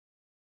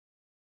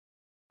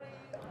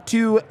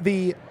to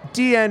the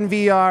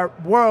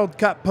DNVR World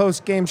Cup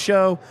post-game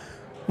show.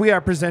 We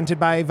are presented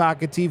by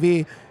Vodka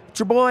TV. It's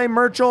your boy,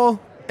 Merchel,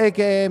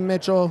 a.k.a.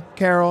 Mitchell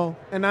Carroll,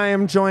 and I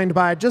am joined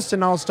by just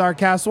an all-star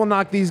cast. We'll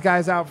knock these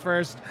guys out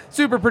first.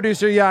 Super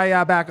producer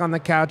Yaya back on the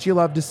couch. You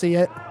love to see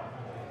it.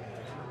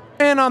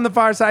 And on the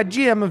far side,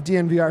 GM of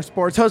DNVR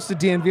Sports, host of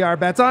DNVR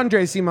Bets,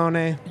 Andre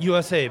Simone.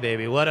 USA,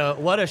 baby. What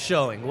a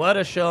showing. What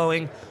a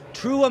showing.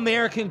 True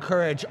American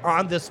courage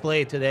on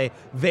display today.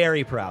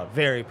 Very proud.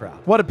 Very proud.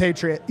 What a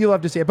patriot. You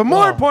love to see it. But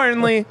more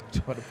importantly,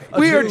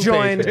 we are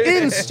joined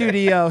in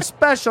studio,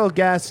 special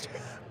guest,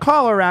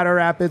 Colorado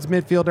Rapids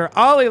midfielder,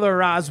 Ollie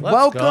Laraz.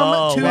 Welcome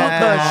to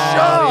the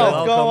show.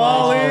 Let's go,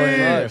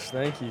 Ollie.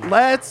 Thank you.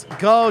 Let's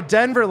go.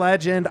 Denver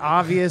legend,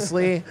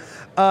 obviously.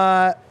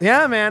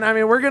 Yeah, man. I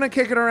mean, we're going to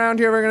kick it around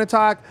here. We're going to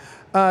talk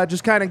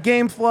just kind of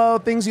game flow,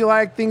 things you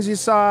like, things you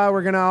saw.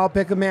 We're going to all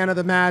pick a man of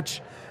the match.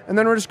 And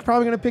then we're just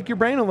probably going to pick your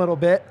brain a little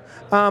bit.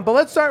 But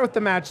let's start with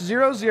the match.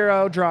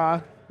 0-0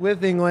 draw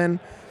with England.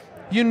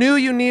 You knew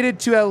you needed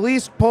to at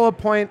least pull a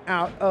point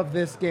out of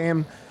this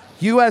game.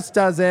 U.S.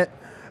 does it.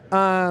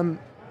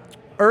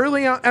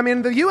 Early on, I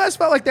mean, the U.S.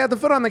 felt like they had the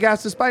foot on the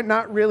gas despite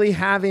not really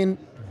having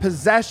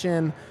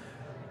possession.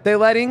 They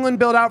let England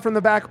build out from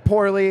the back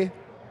poorly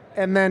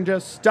and then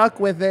just stuck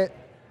with it.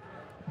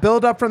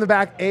 Build up from the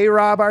back.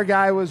 A-Rob, our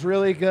guy, was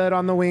really good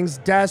on the wings.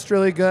 Dest,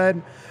 really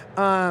good.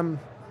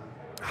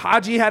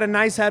 Haji had a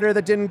nice header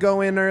that didn't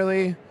go in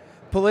early.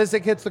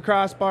 Pulisic hits the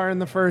crossbar in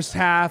the first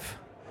half.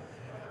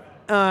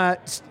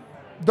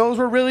 Those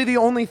were really the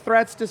only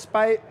threats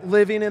despite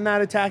living in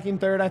that attacking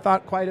third, I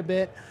thought, quite a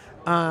bit.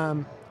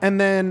 And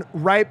then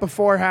right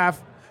before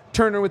half,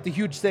 Turner with the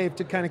huge save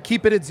to kind of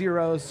keep it at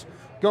zeros,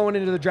 going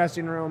into the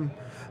dressing room.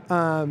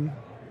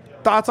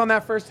 Thoughts on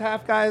that first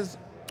half, guys?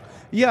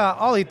 Yeah,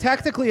 Ollie,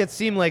 tactically it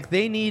seemed like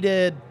they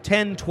needed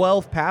 10,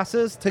 12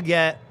 passes to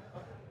get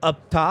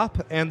up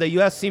top, and the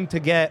U.S. seemed to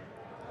get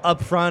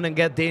up front and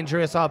get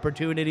dangerous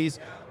opportunities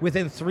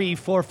within 3,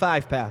 4,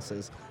 5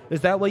 passes.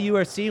 Is that what you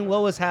were seeing?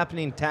 What was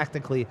happening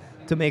tactically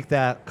to make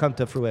that come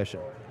to fruition?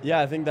 Yeah,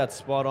 I think that's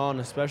spot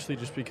on, especially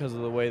just because of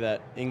the way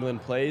that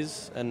England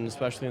plays, and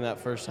especially in that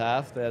first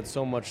half. They had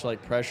so much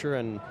pressure,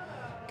 and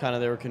kind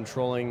of they were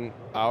controlling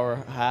our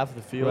half of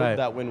the field, right,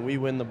 that when we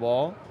win the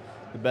ball,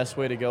 the best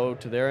way to go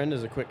to their end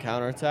is a quick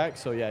counterattack.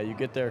 So, yeah, you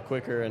get there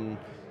quicker, and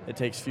it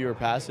takes fewer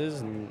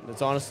passes, and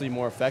it's honestly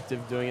more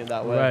effective doing it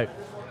that way.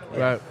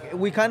 Right.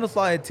 We kind of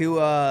saw it too.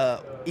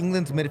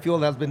 England's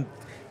midfield has been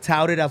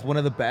touted as one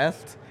of the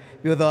best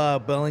with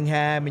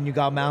Bellingham, and you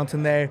got Mount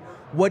in there.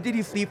 What did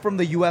you see from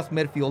the U.S.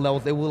 midfield that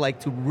was able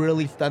to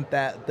really stunt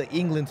the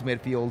England's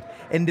midfield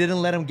and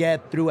didn't let them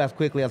get through as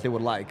quickly as they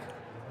would like?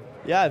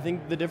 Yeah, I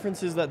think the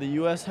difference is that the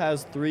U.S.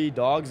 has 3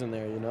 dogs in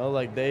there,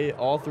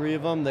 all 3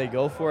 of them, they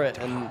go for it,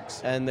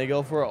 and they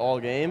go for it all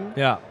game.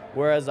 Yeah.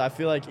 Whereas I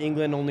feel like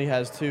England only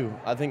has 2.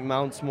 I think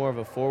Mount's more of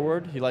a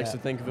forward. He likes to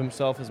think of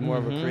himself as more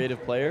of a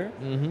creative player.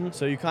 Mm-hmm.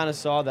 So you kind of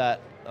saw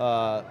that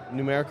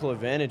numerical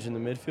advantage in the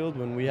midfield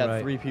when we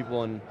had 3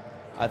 people, and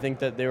I think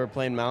that they were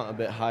playing Mount a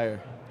bit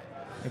higher.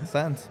 Makes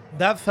sense.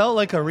 That felt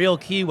like a real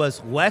key.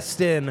 Was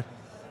Weston,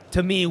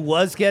 to me,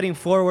 was getting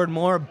forward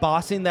more,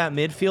 bossing that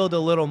midfield a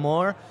little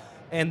more.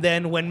 And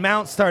then when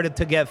Mount started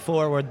to get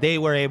forward, they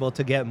were able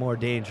to get more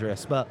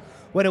dangerous. But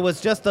when it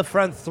was just the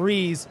front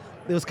threes,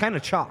 it was kind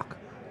of chalk.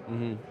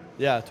 Mm-hmm.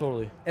 Yeah,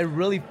 totally. It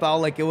really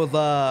felt like it was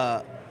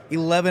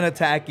 11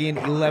 attacking,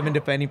 11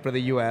 defending for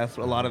the U.S.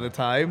 a lot of the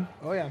time.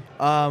 Oh, yeah.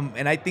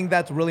 And I think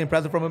that's really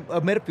impressive from a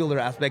midfielder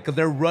aspect because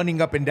they're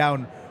running up and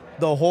down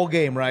the whole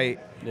game, right?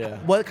 Yeah.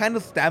 What kind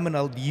of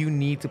stamina do you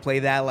need to play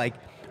that,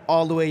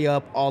 all the way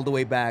up, all the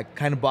way back,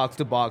 kind of box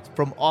to box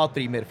from all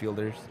 3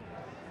 midfielders?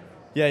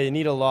 Yeah, you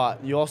need a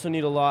lot. You also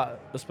need a lot,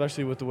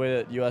 especially with the way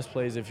that U.S.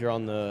 plays if you're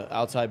on the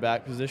outside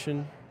back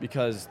position,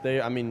 because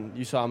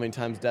you saw how many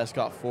times Dest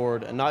got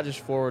forward, and not just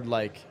forward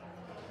like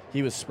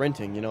he was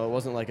sprinting, it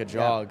wasn't like a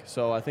jog. Yeah.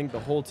 So I think the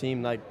whole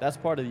team, that's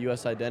part of the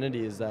U.S.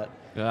 identity is that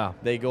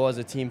they go as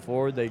a team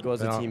forward, they go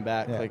as a team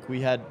back. Yeah.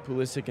 We had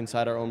Pulisic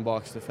inside our own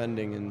box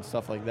defending and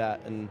stuff like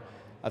that, and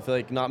I feel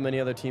like not many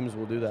other teams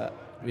will do that.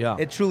 Yeah,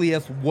 it truly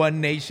is one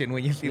nation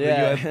when you see the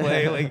U.S.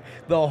 play.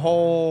 The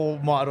whole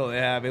model they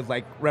have is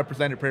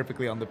represented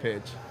perfectly on the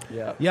pitch.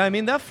 Yeah. I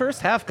mean, that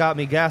first half got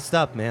me gassed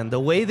up, man. The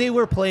way they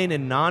were playing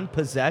in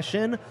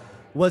non-possession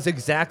was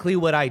exactly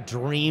what I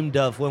dreamed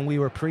of when we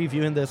were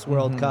previewing this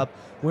World Cup.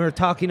 We were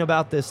talking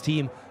about this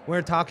team. We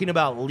were talking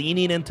about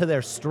leaning into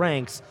their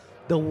strengths.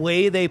 The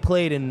way they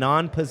played in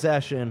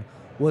non-possession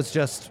was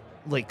just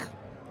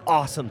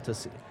awesome to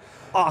see.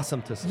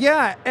 Awesome to see.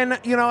 Yeah, and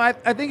I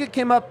think it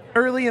came up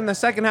early in the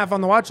second half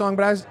on the watch along,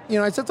 but I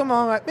said something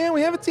along man,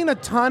 we haven't seen a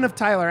ton of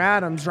Tyler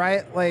Adams,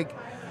 right?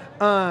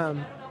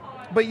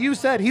 But you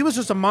said he was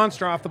just a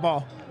monster off the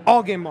ball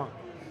all game long.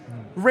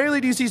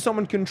 Rarely do you see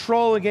someone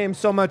control a game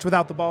so much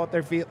without the ball at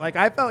their feet.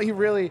 I felt he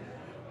really,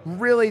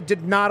 really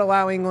did not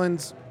allow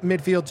England's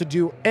midfield to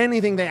do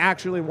anything they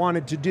actually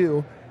wanted to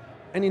do,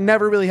 and he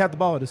never really had the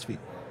ball at his feet.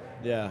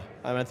 Yeah,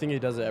 I think he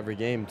does it every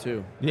game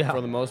too. Yeah, for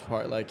the most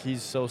part,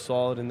 he's so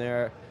solid in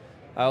there.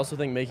 I also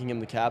think making him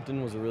the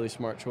captain was a really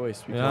smart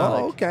choice because Yeah.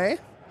 Oh, okay.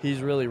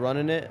 he's really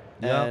running it,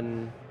 Yeah.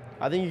 and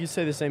I think you could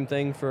say the same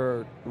thing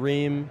for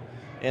Reem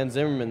and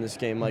Zimmerman this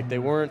game. Like, they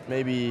weren't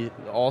maybe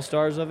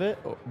all-stars of it,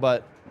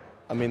 but,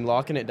 I mean,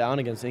 locking it down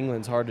against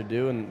England's hard to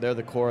do, and they're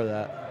the core of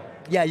that.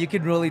 Yeah, you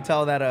can really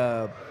tell that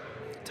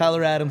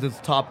Tyler Adams is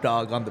top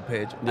dog on the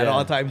pitch at Yeah.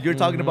 all times. You're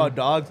talking about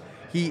dogs.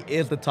 He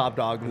is the top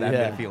dog in that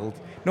Yeah. midfield,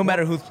 no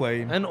matter who's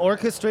playing. And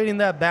orchestrating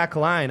that back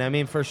line, I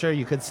mean, for sure,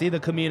 you could see the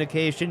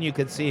communication. You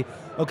could see,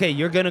 okay,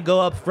 you're going to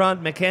go up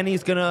front.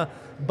 McKennie's going to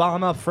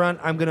bomb up front.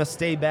 I'm going to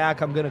stay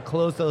back. I'm going to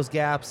close those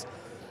gaps.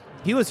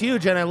 He was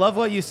huge, and I love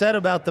what you said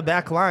about the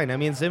back line. I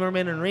mean,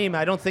 Zimmerman and Reem,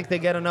 I don't think they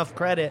get enough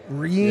credit.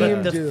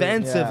 Reem, but dude,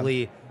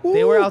 defensively, yeah.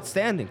 they were Woo.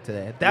 outstanding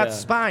today. That Yeah.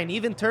 spine,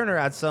 even Turner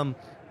had some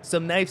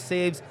nice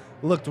saves,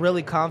 looked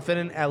really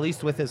confident, at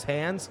least with his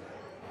hands.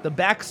 The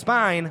back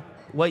spine,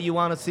 what you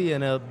want to see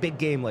in a big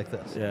game like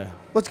this. Yeah.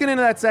 Let's get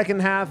into that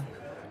second half.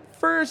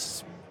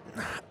 First,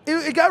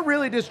 it got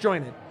really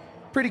disjointed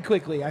pretty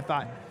quickly, I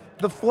thought.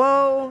 The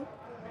flow,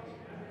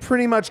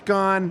 pretty much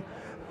gone.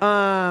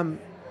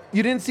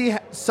 You didn't see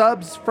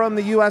subs from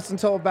the U.S.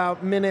 until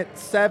about minute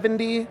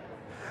 70,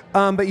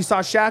 but you saw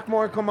Shaq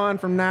Moore come on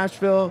from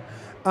Nashville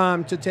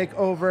to take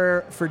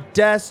over for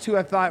Dest, who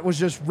I thought was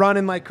just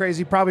running like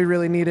crazy, probably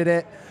really needed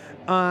it.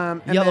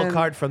 And Yellow then-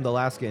 card from the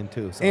last game,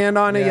 too. So. and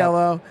on a Yeah.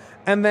 yellow.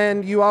 And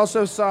then you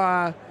also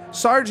saw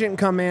Sargent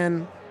come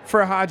in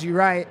for Haji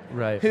Wright,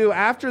 Right. who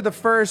after the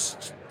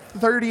first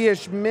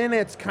 30-ish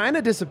minutes kind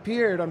of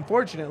disappeared,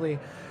 unfortunately.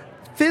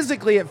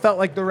 Physically, it felt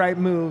like the right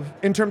move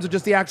in terms of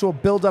just the actual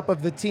buildup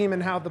of the team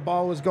and how the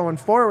ball was going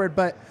forward,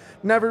 but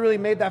never really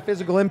made that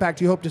physical impact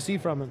you hope to see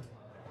from him.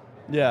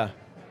 Yeah.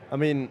 I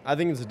mean, I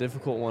think it's a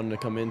difficult one to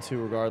come into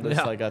regardless.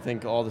 Yeah. Like, I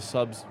think all the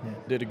subs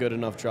did a good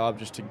enough job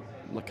just to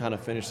kind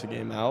of finish the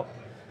game out.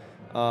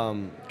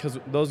 Because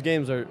those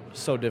games are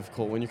so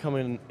difficult. When you're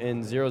coming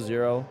in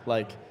 0-0,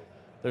 like,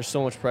 there's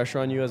so much pressure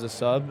on you as a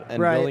sub,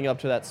 and Right. building up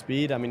to that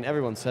speed, I mean,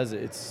 everyone says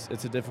it.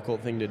 It's a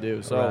difficult thing to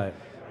do. So Right.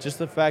 just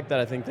the fact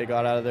that I think they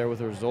got out of there with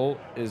a result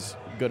is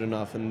good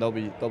enough, and they'll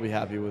be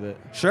happy with it.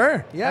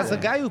 Sure, yeah. As a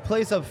guy who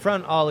plays up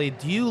front, Ollie,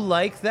 do you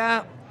like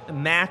that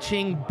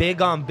matching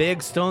big on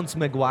big Stones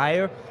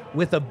McGuire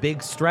with a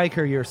big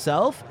striker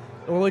yourself?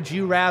 Or would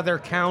you rather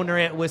counter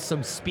it with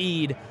some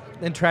speed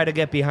and try to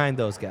get behind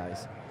those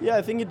guys? Yeah,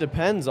 I think it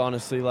depends,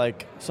 honestly.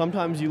 Like,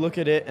 sometimes you look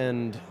at it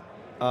and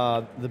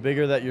the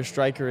bigger that your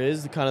striker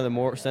is, the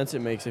more sense it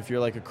makes if you're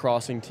like a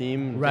crossing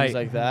team and Right. things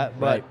like that.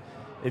 But Right.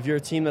 if you're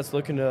a team that's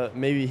looking to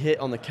maybe hit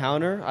on the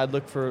counter, I'd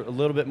look for a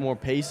little bit more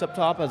pace up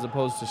top as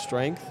opposed to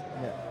strength.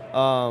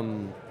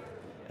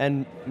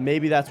 And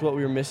maybe that's what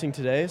we were missing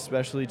today,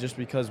 especially just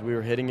because we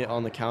were hitting it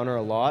on the counter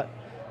a lot.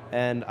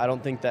 And I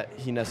don't think that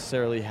he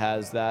necessarily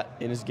has that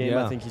in his game.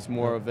 Yeah. I think he's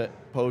more of a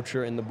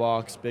poacher in the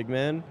box, big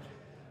man.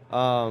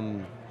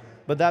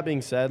 But that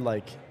being said,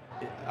 like,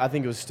 I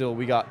think it was still,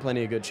 we got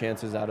plenty of good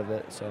chances out of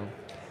it. So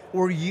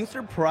Were you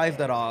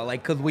surprised at all?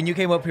 Like, because when you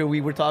came up here, we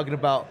were talking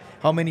about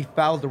how many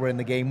fouls there were in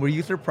the game. Were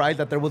you surprised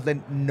that there was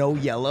no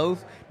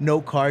yellows,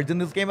 no cards in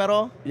this game at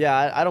all?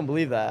 yeah, I don't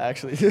believe that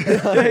actually.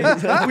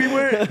 We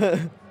were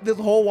this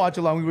whole watch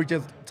along. We were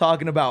just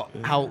talking about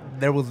how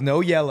there was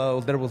no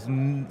yellows. There was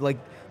like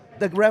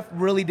the ref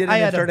really didn't I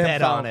had a insert bet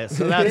himself. on it,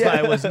 so that's why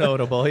it was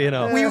notable, you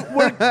know.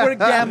 We're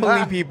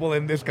gambling people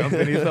in this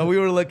company, so we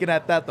were looking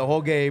at that the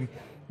whole game.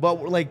 But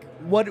we're like,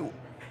 what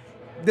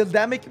does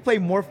that make you play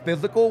more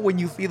physical when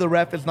you see the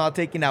ref is not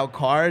taking out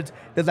cards?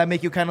 Does that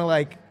make you kind of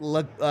like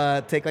look,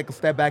 take like a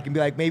step back and be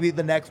like, maybe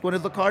the next one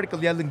is a card because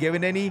he hasn't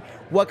given any?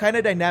 What kind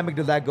of dynamic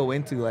does that go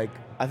into? Like,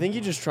 I think you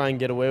just try and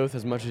get away with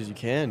as much as you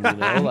can, you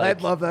know? Like,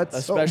 I'd love that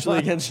so especially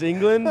much. against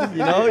England, you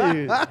know?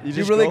 You you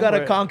just really go got to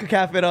for it.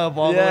 CONCACAF it up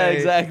all the Yeah, way.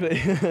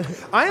 exactly.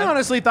 I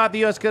honestly thought the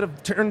U.S. could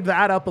have turned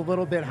that up a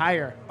little bit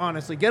higher,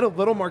 honestly. Get a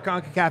little more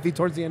CONCACAF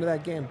towards the end of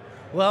that game.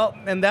 Well,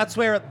 and that's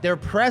where they're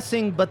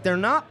pressing, but they're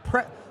not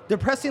they're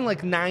pressing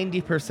like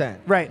 90%.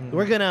 Right.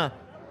 We're going to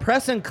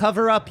press and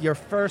cover up your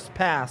first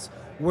pass.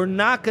 We're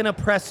not going to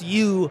press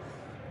you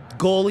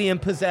goalie in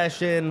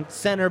possession,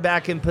 center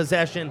back in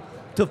possession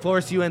to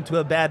force you into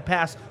a bad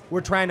pass.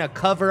 We're trying to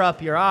cover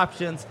up your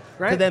options to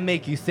Right. then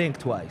make you think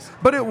twice.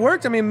 But it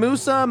worked. I mean,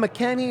 Musa,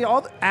 McKennie,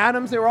 all the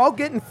Adams, they were all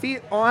getting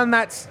feet on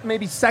that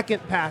maybe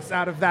second pass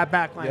out of that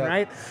back line, Yeah.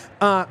 right?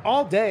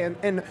 All day.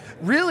 And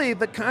really,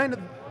 the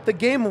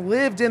game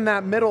lived in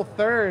that middle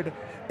third.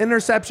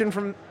 Interception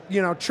from,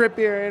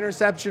 Trippier,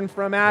 interception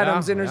from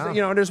Adams,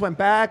 Yeah. It just went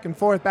back and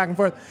forth, back and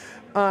forth.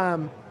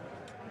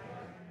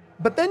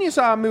 But then you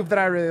saw a move that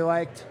I really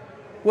liked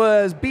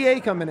was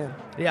BA coming in.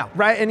 Yeah.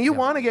 Right? And you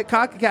want to get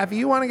CONCACAF,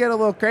 you want to get a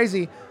little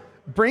crazy.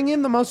 Bring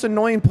in the most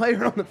annoying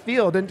player on the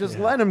field and just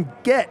let him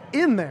get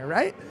in there,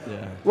 right?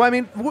 Yeah. Well, I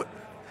mean,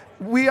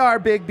 we are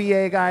big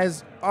BA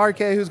guys. RK,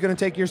 who's going to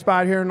take your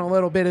spot here in a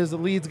little bit, is the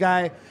Leeds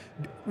guy.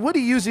 What do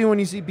you see when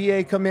you see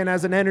BA come in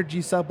as an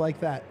energy sub like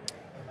that?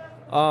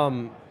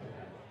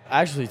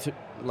 Actually,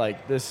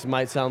 like this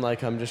might sound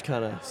like I'm just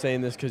kind of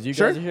saying this because you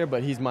Sure. guys are here,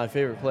 but he's my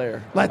favorite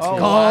player. Let's Oh,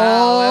 go.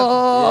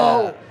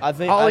 wow. Yeah, I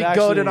think Ollie I'd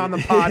goated actually- on the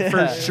pod for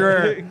Yeah.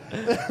 sure.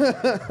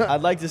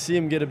 I'd like to see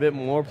him get a bit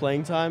more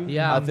playing time.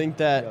 Yeah. I think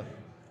that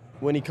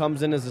when he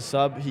comes in as a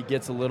sub, he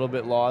gets a little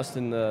bit lost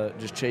in the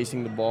just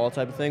chasing the ball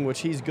type of thing, which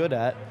he's good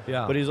at.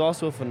 Yeah. But he's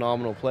also a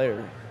phenomenal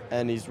player,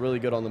 and he's really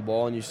good on the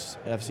ball. And you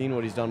have seen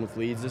what he's done with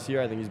Leeds this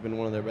year. I think he's been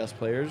one of their best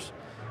players,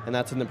 and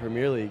that's in the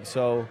Premier League.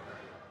 So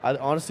I'd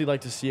honestly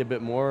like to see a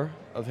bit more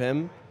of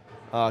him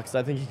because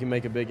I think he can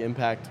make a big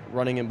impact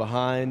running in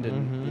behind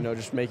and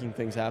just making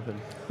things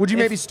happen. Would you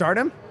maybe start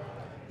him?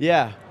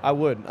 Yeah, I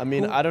would. I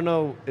mean, I don't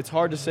know. It's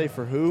hard to say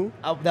for who.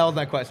 That was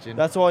my question.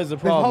 That's always the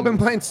They've all problem.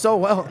 been playing so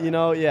well.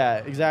 Yeah,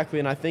 exactly.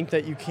 And I think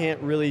that you can't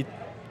really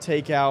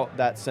take out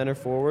that center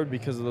forward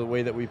because of the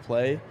way that we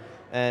play.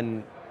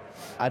 And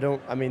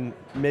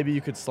maybe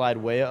you could slide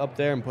Weah up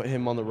there and put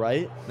him on the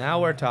right.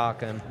 Now we're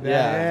talking.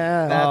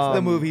 Yeah. That's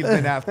the move he's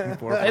been asking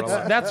for. a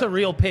while. That's a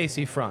real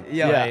pacey front.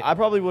 Yeah, I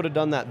probably would have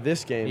done that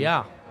this game.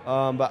 Yeah.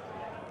 But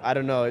I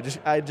don't know. It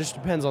just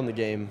depends on the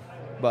game.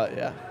 But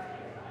yeah.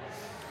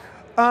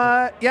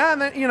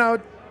 And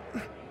then,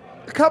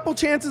 a couple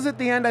chances at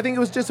the end. I think it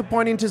was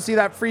disappointing to see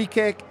that free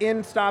kick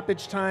in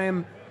stoppage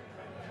time.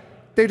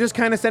 They just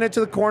kind of send it to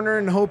the corner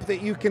and hope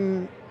that you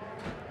can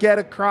get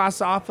a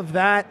cross off of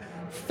that.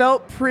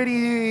 Felt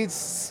pretty,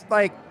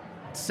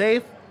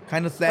 safe.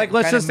 Kind of set. Like,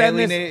 let's kinda just end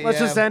mailing this. it, Let's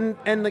yeah. just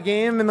end the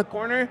game in the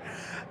corner.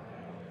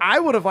 I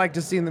would have liked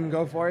to seen them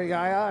go for it,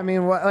 Gaia. I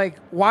mean,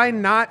 why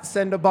not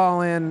send a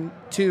ball in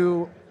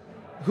to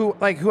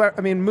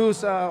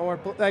Musa or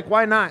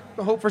why not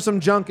hope for some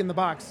junk in the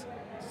box?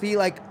 See,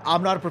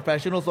 I'm not a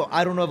professional, so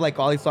I don't know if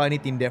Ollie saw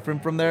anything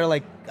different from there. I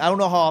don't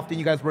know how often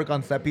you guys work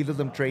on set pieces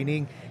and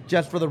training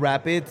just for the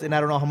Rapids, and I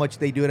don't know how much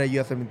they do it at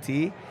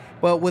USMNT.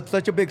 But with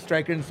such a big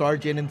striker and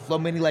Sargent and so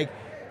many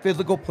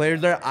physical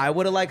players there, I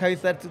would have liked how you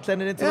said to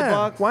send it into the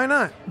box. Why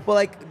not? But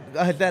like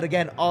I said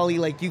again, Ollie,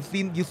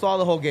 you saw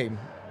the whole game.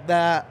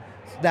 That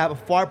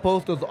far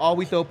post was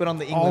always open on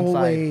the England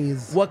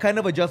Always. side. What kind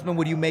of adjustment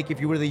would you make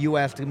if you were the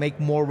U.S. to make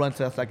more runs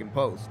to that second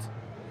post?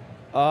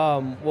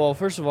 Well,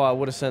 first of all, I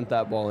would have sent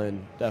that ball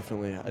in,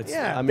 definitely.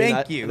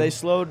 Thank you. They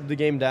slowed the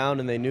game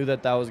down, and they knew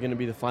that was going to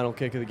be the final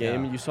kick of the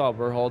game. Yeah. You saw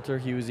Berhalter;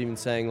 he was even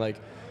saying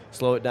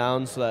slow it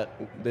down so that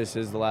this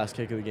is the last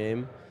kick of the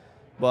game.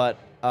 But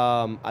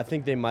I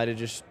think they might have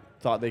just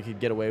thought they could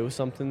get away with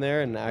something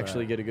there and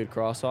actually get a good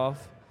cross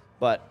off.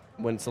 But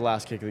when it's the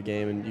last kick of the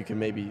game and you can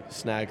maybe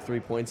snag 3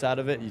 points out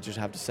of it, you just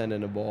have to send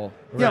in a ball.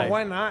 Yeah, Right.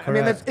 why not?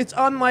 Correct. I mean, it's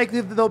unlikely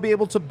that they'll be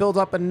able to build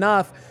up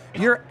enough.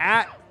 You're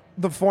at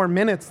the 4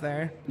 minutes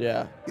there.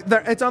 Yeah.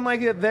 It's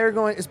unlikely that they're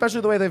going,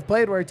 especially the way they've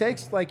played, where it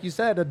takes, like you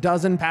said, a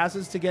dozen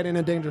passes to get in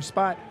a dangerous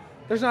spot.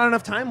 There's not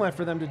enough time left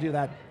for them to do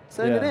that.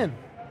 Send it Yeah. in.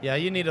 Yeah,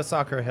 you need a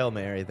soccer Hail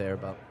Mary there,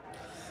 but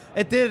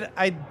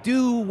I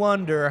do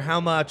wonder how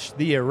much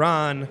the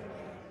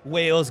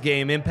Iran-Wales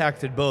game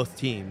impacted both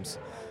teams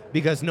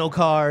because no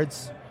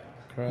cards,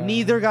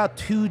 neither got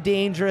too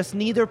dangerous,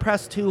 neither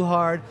pressed too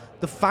hard.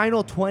 The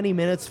final 20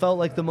 minutes felt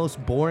like the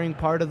most boring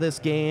part of this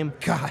game.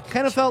 God.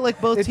 Kind of felt like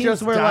both It teams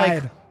just were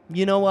died. like,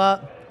 you know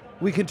what?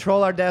 We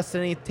control our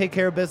destiny, take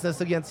care of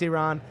business against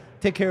Iran,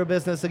 take care of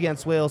business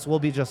against Wales, we'll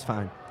be just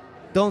fine.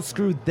 Don't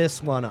screw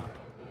this one up.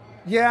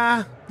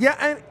 Yeah,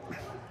 and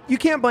you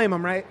can't blame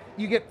them, right?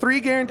 You get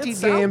 3 guaranteed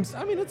games,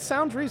 It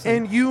sounds reasonable.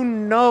 and you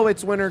know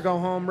it's win or go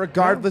home,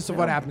 regardless of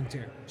what happens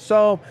here.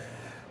 So,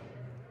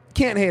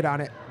 can't hate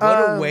on it.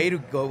 What a way to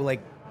go!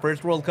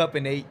 First World Cup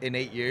in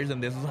eight years,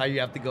 and this is how you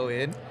have to go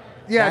in.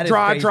 Yeah, That is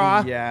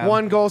draw. crazy. Yeah.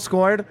 1 goal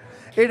scored.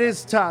 It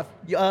is tough.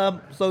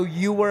 So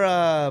you were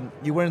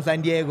in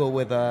San Diego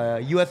with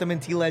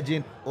USMNT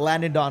legend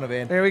Landon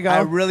Donovan. There we go.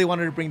 I really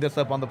wanted to bring this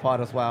up on the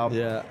pod as well.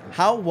 Yeah.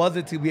 How was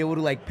it to be able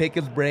to pick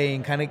his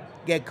brain, kind of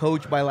get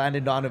coached by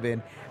Landon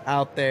Donovan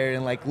out there,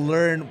 and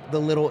learn the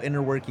little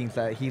inner workings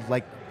that he's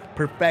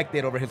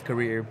perfected over his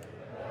career?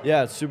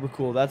 Yeah, it's super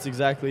cool. That's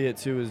exactly it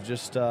too. Is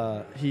just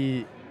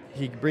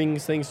he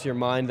brings things to your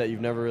mind that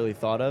you've never really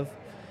thought of.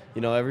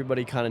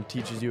 Everybody kind of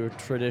teaches you a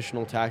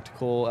traditional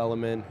tactical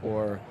element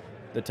or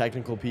the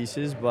technical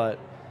pieces, but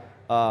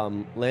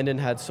Landon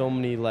had so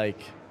many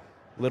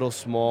little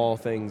small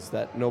things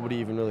that nobody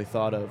even really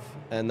thought of,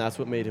 and that's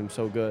what made him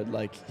so good.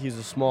 He's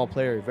a small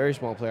player, very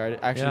small player.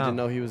 I actually didn't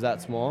know he was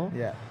that small.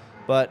 Yeah.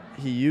 But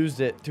he used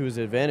it to his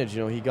advantage.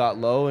 He got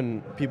low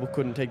and people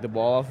couldn't take the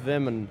ball off of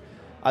him, and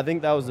I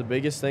think that was the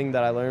biggest thing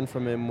that I learned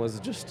from him was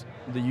just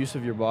the use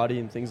of your body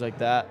and things like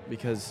that.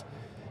 Because,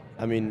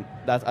 I think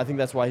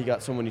that's why he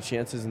got so many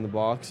chances in the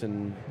box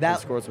and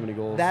scored so many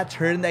goals. That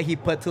turn that he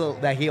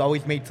that he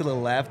always made to the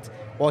left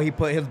while he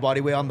put his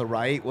body weight on the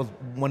right was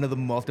one of the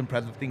most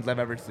impressive things I've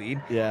ever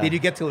seen. Yeah. Did you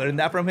get to learn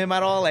that from him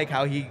at all?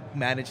 How he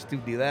managed to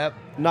do that?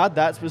 Not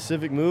that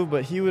specific move,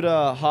 but he would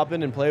hop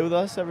in and play with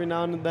us every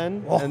now and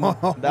then, and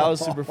that was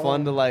super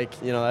fun to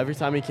every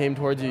time he came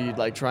towards you,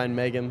 you'd try and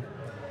meg him.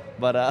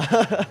 But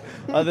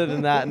other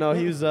than that, no,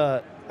 he was.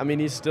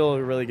 He's still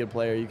a really good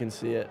player. You can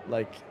see it,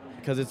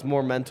 because it's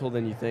more mental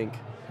than you think.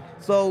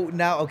 So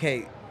now,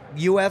 okay,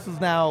 U.S. is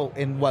now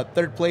in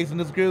third place in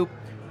this group.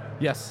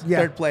 Yes. Yeah.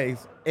 Third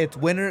place. It's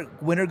winner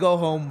go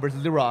home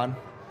versus Iran.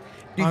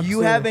 Do you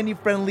Absolutely. have any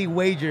friendly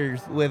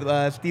wagers with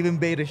Stephen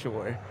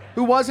Betashore?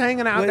 Who was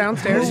hanging out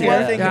downstairs? Who here.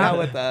 was hanging out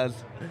with us?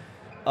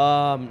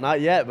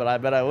 Not yet, but I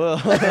bet I will.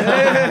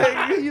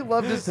 You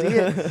love to see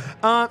it.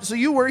 So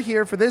you were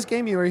here for this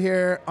game. You were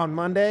here on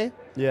Monday.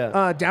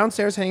 Yeah.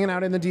 Downstairs hanging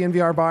out in the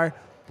DNVR bar.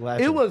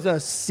 Legend. It was a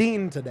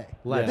scene today.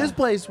 Legend. This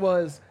place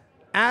was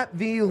at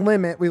the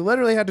limit. We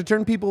literally had to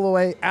turn people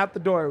away at the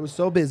door. It was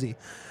so busy.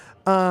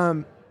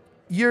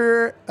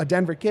 You're a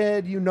Denver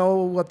kid. You know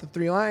what the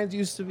Three Lions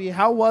used to be.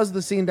 How was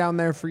the scene down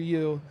there for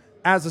you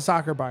as a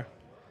soccer bar?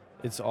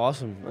 It's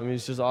awesome. I mean,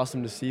 it's just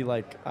awesome to see.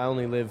 Like, I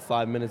only live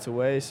 5 minutes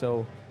away,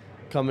 so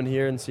coming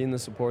here and seeing the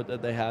support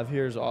that they have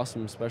here is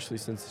awesome, especially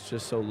since it's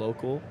just so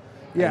local.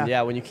 Yeah. And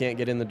yeah, when you can't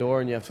get in the door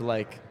and you have to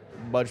like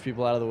budge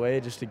people out of the way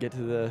just to get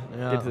to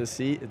the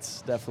seat,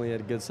 it's definitely a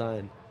good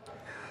sign.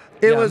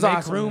 It was make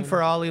awesome. room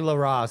for Ollie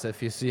LaRose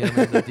if you see him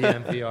in the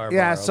DMVR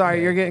Yeah, bar, sorry,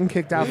 okay? you're getting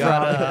kicked out We for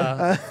got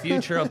all. a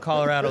future of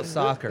Colorado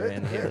soccer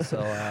in here, so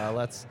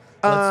let's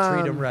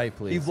treat him right,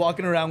 please. He's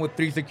walking around with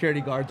 3 security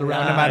guards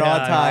around Nah, him at all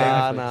nah,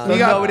 times. nah. So He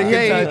got, nobody can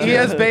yeah, touch he him.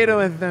 has Beta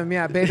with him.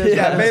 Yeah, Beta's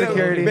got Beta,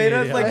 security.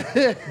 Beta's like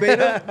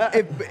Beta.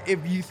 If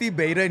you see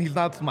Beta and he's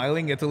not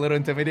smiling, it's a little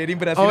intimidating.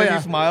 But as soon as yeah.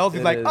 he smiles,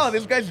 he's It like, is. "Oh,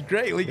 this guy's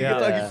great. Like, you Yeah, can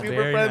tell yeah. he's super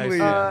Very nice friendly."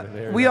 guy.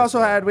 Very We nice also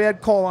guy. we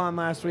had Cole on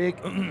last week,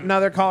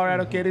 another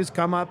Colorado kid who's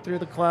come up through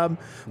the club.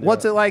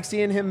 What's it like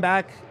seeing him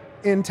back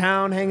in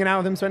town, hanging out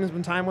with him, spending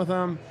some time with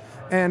him,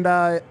 and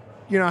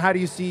how do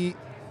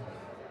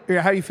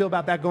you feel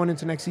about that going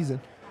into next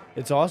season?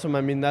 It's awesome.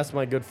 I mean, that's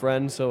my good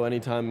friend, so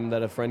anytime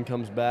that a friend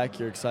comes back,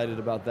 you're excited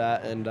about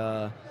that.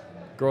 And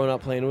growing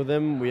up playing with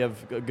him, we have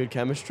a good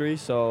chemistry,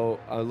 so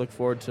I look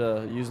forward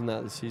to using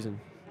that this season.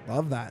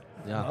 Love that.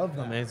 Yeah,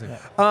 amazing.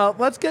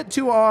 Let's get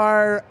to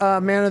our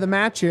man of the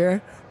match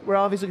here. We're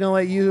obviously going to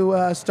let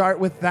you start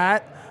with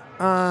that.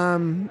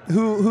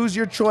 Who's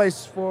your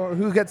choice for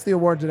who gets the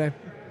award today?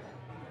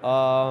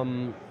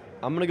 I'm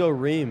going to go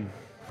Reem.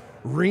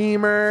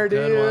 Reamer,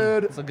 Good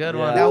one. dude. It's a good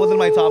Yeah. one. That was in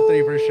my top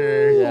 3 for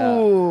sure. Yeah.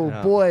 Ooh,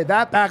 Yeah. boy,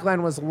 that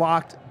backline was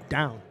locked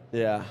down.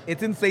 Yeah,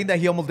 It's insane that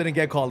he almost didn't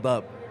get called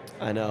up.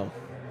 I know.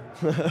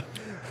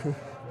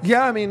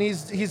 Yeah, I mean,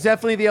 he's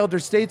definitely the elder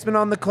statesman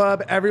on the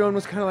club. Everyone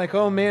was kind of like,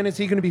 oh, man, is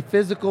he going to be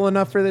physical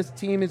enough for this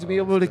team? Is he be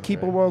able to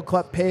keep a World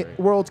Cup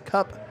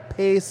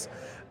pace?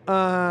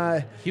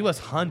 He was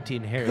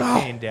hunting Harry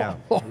Kane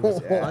down. He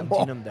was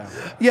hunting him down.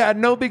 Yeah,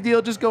 no big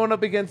deal. Just going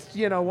up against,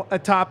 a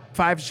top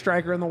 5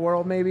 striker in the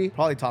world, maybe.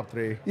 Probably top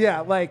 3. Yeah,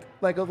 like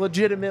a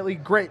legitimately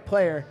great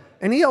player.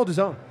 And he held his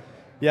own.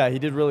 Yeah, he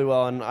did really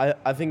well, and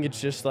I think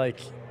it's just like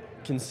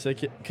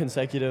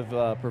consecutive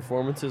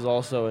performances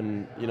also,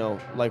 and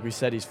like we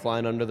said, he's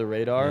flying under the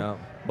radar, Yeah.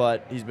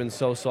 but he's been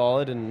so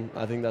solid, and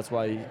I think that's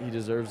why he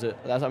deserves it.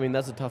 That's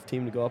a tough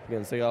team to go up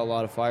against. They got a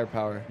lot of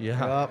firepower.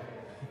 Yeah.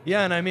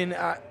 Yeah, and I mean,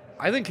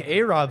 I think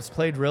A-Rob's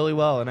played really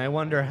well, and I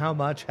wonder how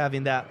much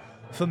having that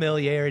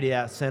familiarity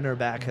at center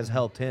back has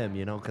helped him,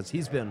 because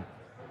he's been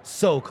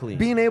so clean.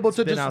 Being able It's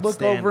to been just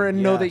look over and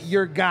outstanding. know that Yes.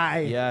 your guy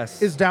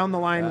Yes. is down the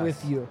line Yes.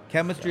 with you.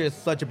 Chemistry is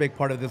such a big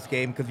part of this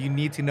game because you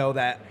need to know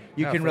that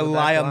you Yeah, can for the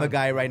rely back on the line.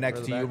 guy right For next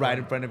the to you, back right line.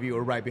 in front of you,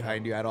 or right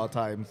behind you at all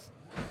times.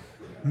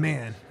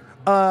 Man.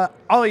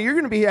 Ollie, you're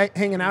going to be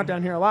hanging out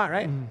down here a lot,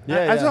 right? Yeah,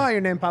 I yeah. saw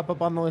your name pop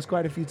up on the list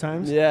quite a few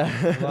times.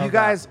 Yeah. You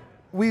guys,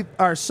 we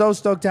are so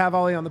stoked to have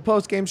Ollie on the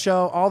post-game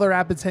show. All the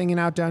Rapids hanging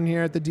out down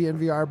here at the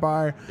DNVR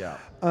bar. Yeah.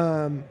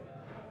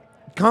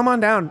 Come on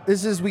down.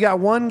 We got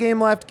one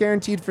game left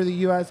guaranteed for the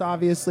U.S.,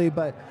 obviously,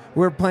 but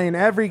we're playing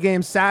every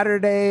game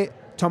Saturday,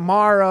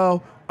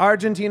 tomorrow,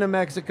 Argentina,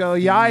 Mexico,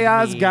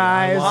 Yaya's Me,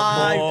 guys.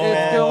 I want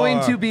It's more. going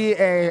to be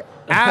a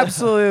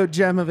absolute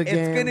gem of a game.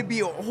 It's gonna be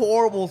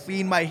horrible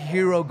seeing my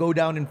hero go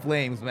down in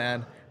flames,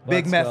 man.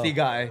 Big Let's Messi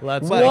go. guy.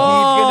 Let's But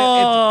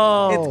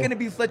go. it's gonna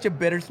be such a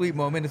bittersweet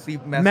moment to see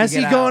Messi, Messi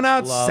get going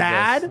out Love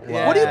sad. this.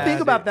 What do you Yeah, think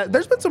about dude. that?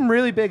 There's been some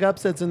really big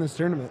upsets in this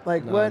tournament.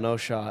 Like what? No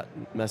shot.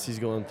 Messi's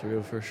going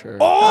through for sure.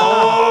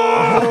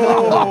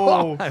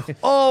 Oh, I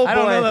boy!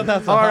 don't know that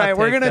that's a All hot right,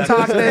 we're take. gonna That's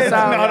talk this It's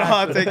out. not a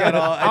hot take at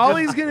all.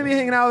 Ollie's gonna be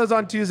hanging out with us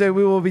on Tuesday.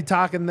 We will be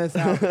talking this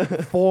out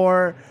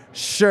for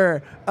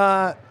sure.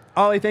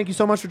 Ollie, thank you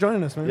so much for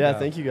joining us, man. Yeah,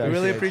 thank you I guys.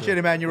 really appreciate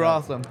it, man. You're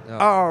awesome.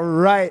 All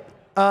right.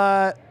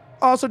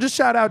 Also, just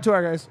shout out to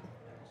our guys.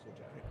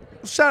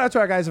 Shout out to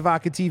our guys at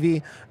Vodka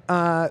TV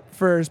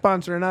for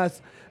sponsoring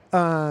us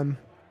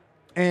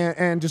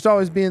and just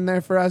always being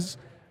there for us.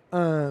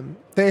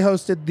 They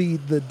hosted the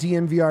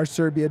DNVR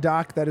Serbia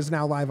doc that is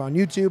now live on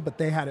YouTube, but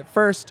they had it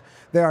first.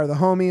 They are the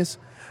homies.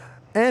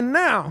 And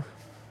now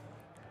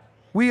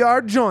we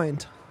are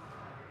joined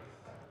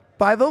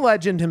by the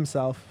legend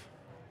himself,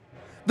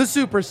 the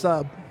super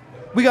sub.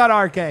 We got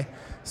RK.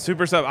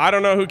 Super sub. I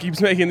don't know who keeps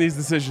making these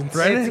decisions.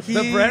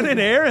 The Brennan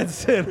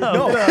Aronson of,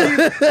 No,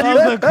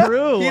 the, of the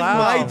crew. He's Wow.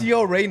 my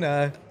Gio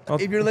Reyna.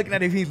 If you're looking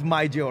at it, he's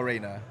my Gio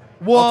Reyna.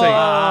 Whoa.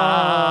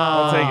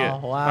 I'll take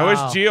it. Wow. I wish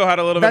Gio had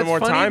a little That's bit more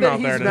funny time that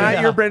out there he's today.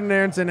 not your Brendan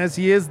Aronson, as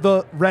he is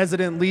the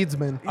resident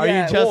leadsman. Are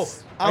Yeah, you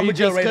just well, I'm are you a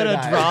Joe just Raider gonna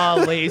guy. draw a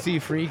lazy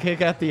free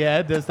kick at the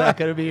end? Is that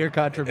gonna be your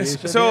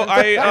contribution? So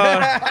here?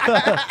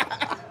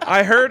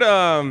 I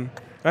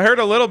heard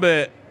a little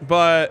bit,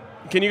 but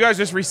can you guys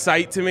just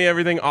recite to me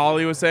everything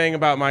Ollie was saying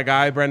about my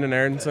guy Brendan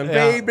Aronson?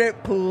 Yeah.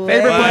 Favorite player.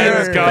 Favorite player.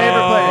 Let's go.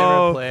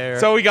 Favorite player.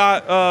 So we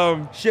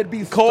got Should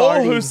be Cole,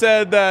 starting. who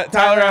said that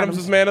Tyler Adams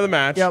was man of the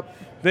match. Yep.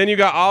 Then you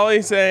got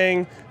Ollie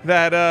saying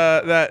that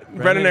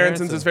Brendan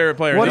Aronson's his favorite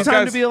player. What a These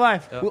time guys- to be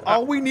alive. Well,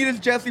 all we need is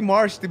Jesse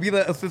Marsh to be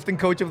the assistant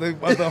coach of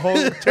the whole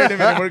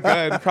tournament, and we're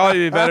good. Probably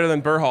be better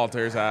than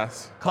Berhalter's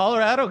ass.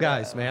 Colorado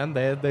guys, man,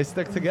 they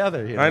stick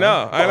together. You know? I know.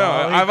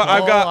 Ollie, I've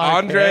got Cole,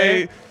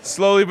 Andre RK.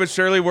 slowly but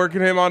surely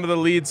working him onto the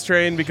Leeds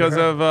train because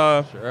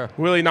of Sure.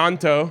 Willie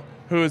Nanto,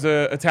 who is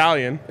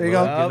Italian. There you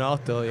go.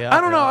 Ginotto, yeah. I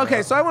don't know. Yeah, Okay,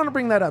 yeah. so I want to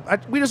bring that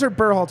up. We just heard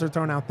Berhalter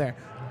thrown out there.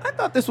 I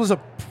thought this was a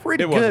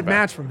pretty It wasn't good bad.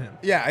 match from him.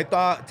 Yeah, I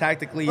thought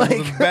tactically it Like-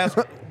 was the best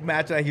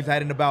match that he's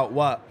had in about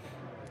what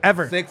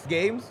Ever. 6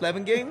 games,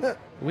 7 games.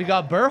 We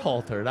got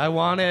Berhalter. I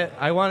want it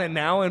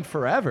now and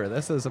forever.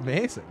 This is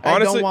amazing. I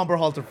Honestly- don't want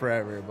Berhalter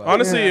forever, but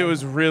Honestly, Yeah. it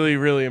was really,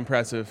 really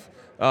impressive.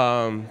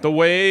 The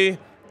way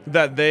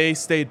that they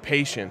stayed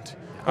patient.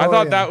 I Oh,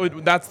 thought yeah.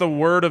 that's the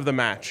word of the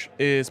match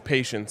is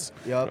patience.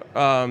 Yep.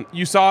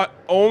 You saw it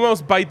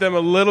almost bite them a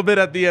little bit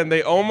at the end.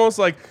 They almost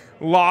like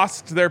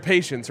lost their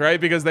patience,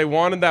 right? Because they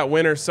wanted that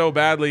winner so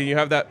badly. You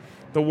have the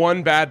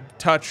one bad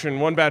touch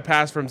and one bad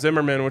pass from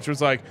Zimmerman, which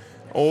was like,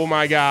 oh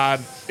my God,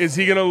 is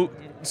he gonna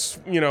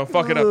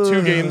fuck it up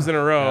 2 games in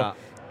a row?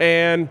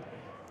 And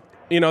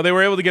they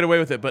were able to get away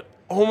with it, but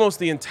almost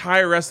the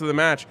entire rest of the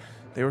match,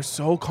 they were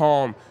so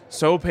calm,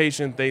 so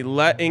patient. They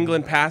let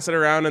England pass it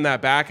around in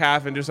that back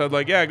half and just said,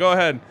 like, yeah, go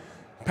ahead.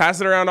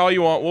 Pass it around all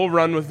you want. We'll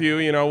run with you.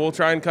 We'll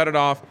try and cut it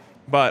off.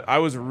 But I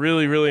was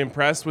really, really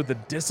impressed with the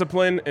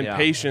discipline and Yeah.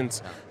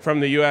 patience from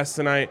the U.S.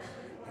 tonight.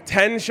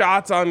 10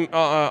 shots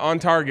on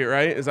target,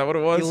 right? Is that what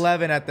it was?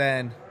 11 at the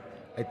end,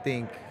 I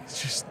think.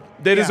 It's just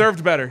they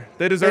deserved better.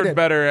 They deserved did.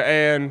 better,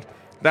 and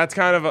that's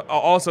kind of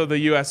also the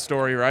U.S.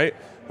 story, right?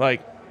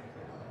 Like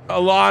a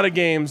lot of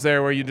games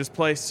there where you just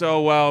play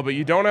so well, but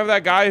you don't have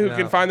that guy who Yeah.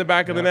 can find the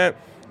back of the net.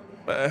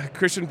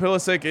 Christian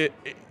Pulisic,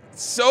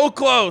 so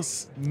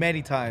close,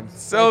 Many times.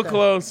 so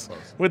close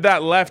with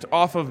that left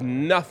off of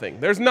nothing.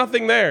 There's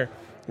nothing there.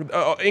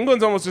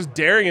 England's almost just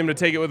daring him to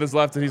take it with his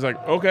left, and he's like,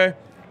 okay.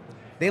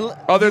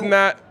 Other than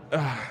that,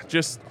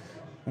 just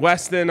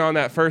Weston on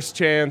that first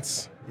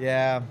chance,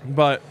 Yeah.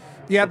 but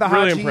You had the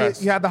really Haji.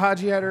 impressed. You had the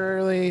Haji header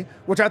early,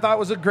 which I thought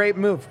was a great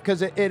move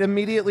because it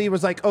immediately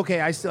was like, okay,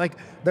 I see, like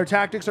their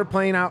tactics are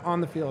playing out on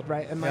the field,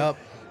 right? And like,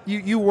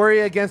 Yep. you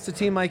worry against a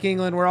team like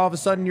England where all of a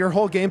sudden your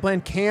whole game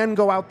plan can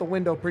go out the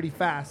window pretty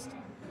fast,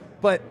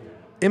 but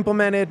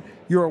implemented.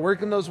 You were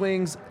working those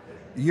wings.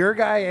 Your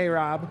guy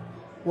A-Rob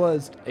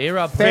was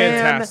A-Rob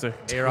Fantastic.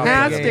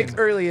 fantastic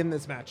early in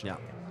this match. Yeah.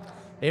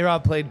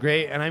 A-Rob played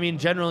great, and I mean,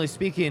 generally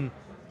speaking,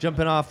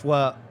 jumping off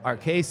what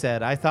RK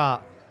said, I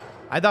thought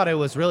it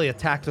was really a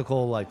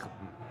tactical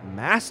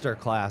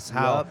masterclass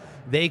how Yup.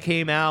 they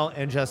came out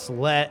and just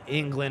let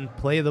England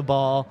play the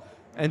ball,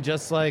 and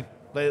just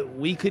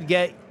we could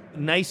get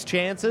nice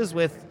chances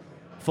with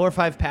 4 or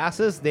 5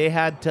 passes. They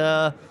had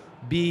to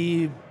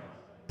be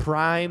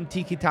prime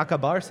tiki-taka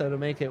Barca to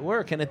make it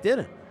work, and it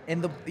didn't.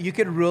 And you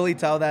could really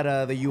tell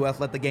that the U.S.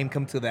 let the game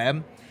come to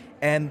them.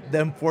 And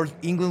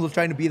England was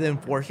trying to be the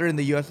enforcer, and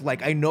the U.S. was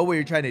like, I know what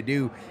you're trying to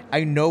do.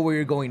 I know where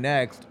you're going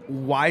next.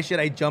 Why should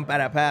I jump at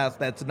a pass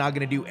that's not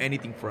going to do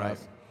anything for us?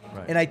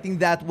 Right. And I think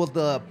that was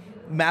the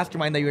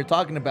mastermind that you were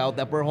talking about,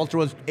 that Berhalter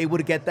was able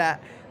to get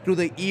that through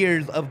the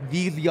ears of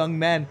these young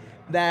men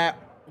that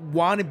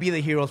want to be the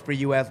heroes for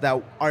U.S.,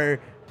 that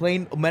are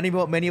playing, many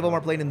of them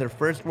are playing in their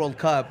first World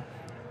Cup.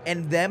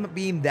 And them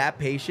being that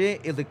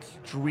patient is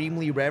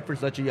extremely rare for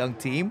such a young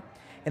team.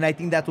 And I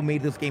think that's what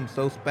made this game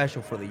so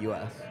special for the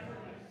U.S.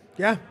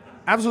 Yeah,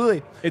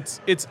 absolutely.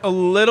 It's a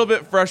little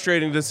bit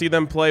frustrating to see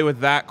them play with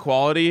that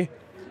quality,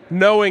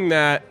 knowing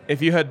that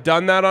if you had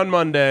done that on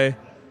Monday,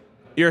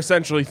 you're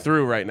essentially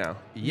through right now.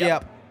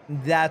 Yep.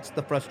 That's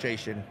the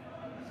frustration.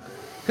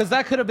 Because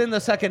that could have been the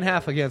second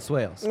half against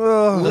Wales. Ugh.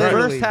 The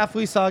Literally. first half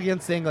we saw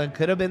against England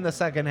could have been the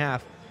second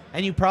half,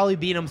 and you probably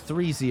beat them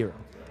 3-0.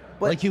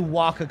 Like you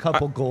walk a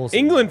couple goals.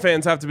 England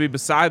fans have to be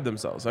beside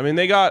themselves. I mean,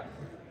 they got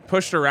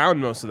pushed around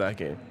most of that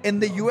game.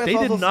 And the U.S. They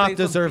also did not stayed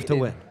deserve to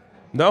undefeated. win.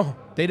 No.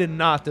 They did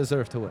not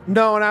deserve to win.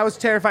 No, and I was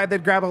terrified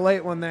they'd grab a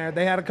late one there.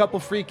 They had a couple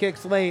free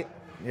kicks late,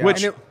 Yeah.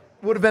 Which- and it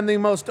would have been the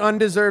most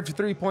undeserved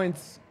 3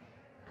 points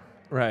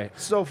Right.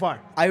 so far.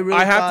 I really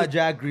I have thought to-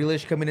 Jack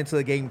Grealish coming into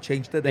the game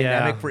changed the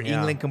dynamic for yeah.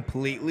 England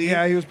completely.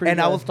 Yeah, he was pretty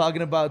And I good. was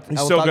talking about He's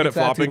I was so talking good at to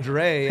that flopping. to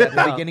Dre at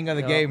the beginning of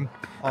the Yeah. game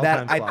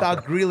All-time that I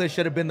thought flopper. Grealish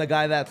should have been the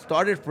guy that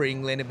started for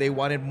England if they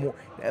wanted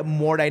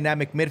more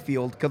dynamic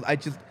midfield, because I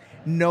just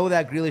know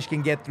that Grealish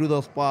can get through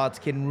those spots,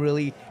 can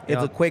really is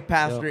Yeah. a quick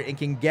passer and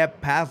can get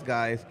past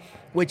guys.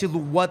 which is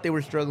what they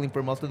were struggling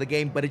for most of the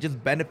game, but it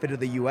just benefited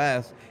the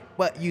U.S.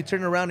 But you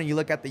turn around and you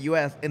look at the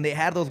U.S., and they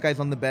had those guys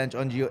on the bench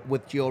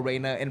with Gio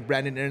Reyna and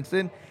Brandon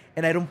Anderson,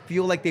 and I don't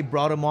feel like they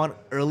brought him on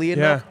early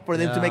enough for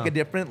them to make a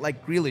difference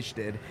like Grealish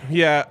did.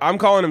 Yeah, I'm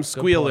calling him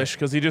squealish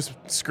because he just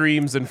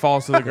screams and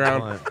falls to the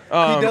ground. He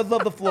does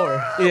love the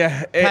floor.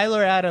 Yeah.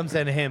 Tyler Adams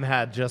and him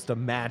had just a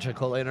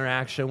magical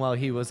interaction while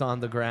he was on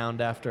the ground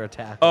after a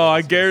tackle. Oh,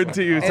 I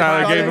guarantee you,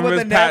 Tyler gave him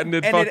his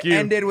patented and fuck it you.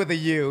 ended with a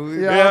U.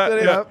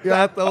 Yeah.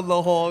 That's the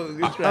whole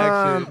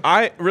interaction.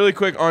 I really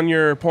quick on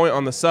your point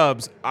on the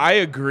subs. I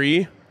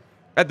agree.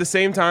 At the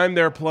same time,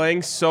 they're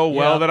playing so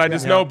well that I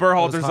just know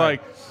Berhalter's like,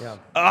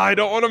 I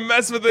don't want to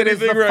mess with It is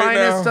anything the right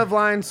finest now. of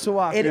lines to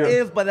walk. It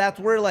is, but that's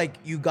where like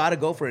you got to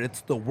go for it.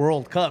 It's the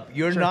World Cup.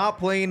 You're not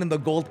playing in the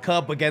Gold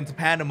Cup against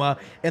Panama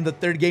in the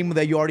third game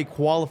that you already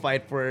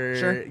qualified for.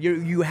 Sure.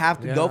 You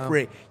have to go for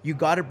it. You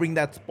got to bring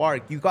that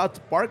spark. You got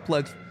spark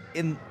plugs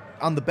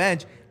on the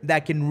bench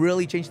that can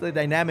really change the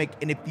dynamic.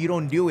 And if you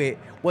don't do it,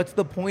 what's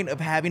the point of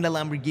having a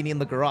Lamborghini in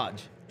the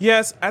garage?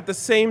 Yes, at the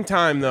same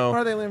time, though.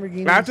 Are they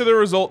Lamborghinis? After the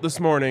result this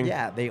morning.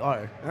 Yeah, they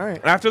are. All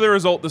right. After the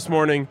result this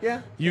morning,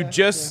 you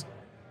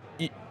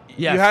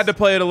had to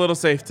play it a little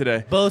safe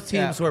today. Both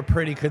teams were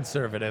pretty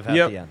conservative at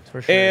the end.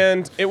 For sure.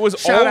 And it was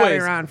Shout out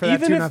always Iran for that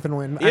 2-0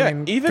 win. Yeah, I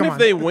mean, even come if on.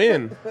 they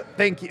win,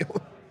 Thank you.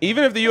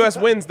 even if the U.S.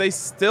 wins, they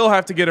still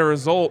have to get a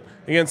result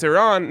against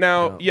Iran.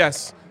 Now,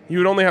 yes, you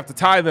would only have to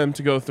tie them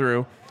to go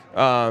through,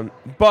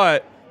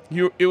 but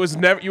you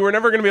were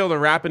never going to be able to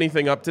wrap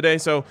anything up today.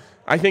 So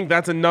I think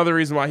that's another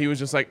reason why he was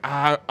just like,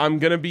 I'm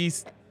going to be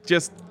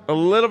just a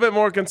little bit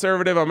more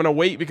conservative. I'm going to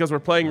wait because we're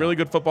playing really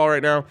good football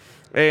right now.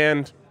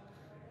 And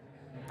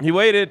he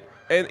waited,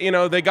 and,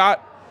 they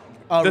got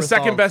the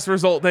second best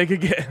result they could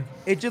get.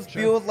 It just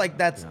feels like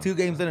that's 2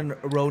 games in a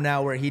row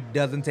now where he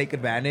doesn't take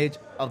advantage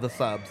of the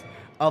subs,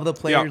 of the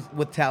players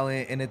with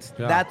talent, and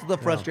that's the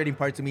frustrating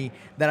part to me,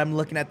 that I'm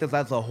looking at this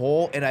as a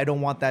whole, and I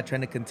don't want that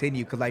trend to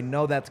continue because I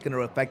know that's going to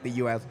affect the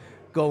U.S.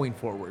 going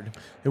forward.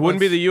 It wouldn't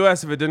be the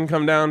U.S. if it didn't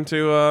come down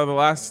to the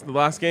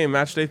last game,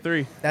 match day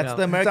 3. That's the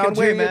It's American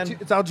way, Algeria, man.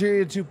 it's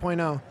Algeria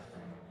 2.0.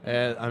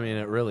 I mean,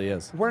 it really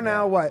is. We're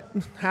now,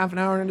 half an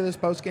hour into this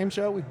post-game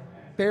show? We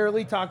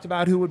barely talked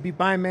about who would be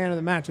by man of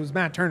the match. It was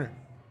Matt Turner.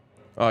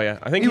 Oh, yeah.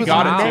 I think He he was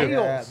got on it, too.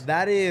 nail. Yeah,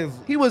 that is.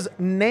 He was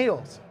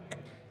nailed.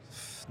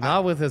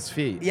 Not with his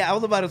feet. Yeah, I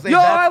was about to say. Yo,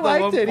 that's I the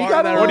liked one it. He part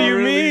got that a What do little-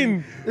 you really-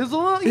 mean? It was a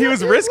little, He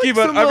was risky, like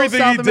but some little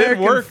everything he South did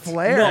American worked.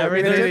 Flair. No, I mean,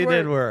 everything it he work.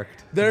 did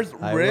worked. There's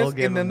I will risk,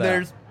 give and then him that.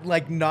 there's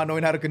like not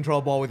knowing how to control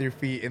a ball with your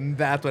feet, and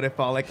that's what it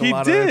felt like a He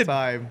lot of the did.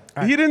 time.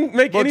 He didn't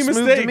make Looks any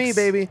smooth mistakes. to me,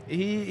 baby.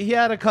 He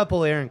had a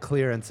couple errant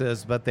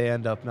clearances, but they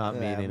end up not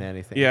meaning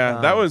anything.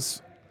 Yeah, that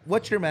was...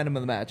 What's your man of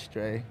the match,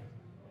 Trey?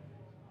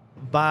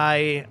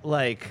 by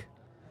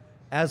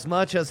as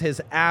much as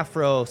his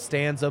afro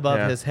stands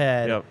above his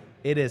head.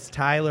 It is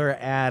Tyler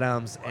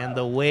Adams and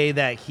the way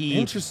that he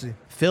Interesting.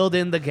 filled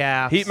in the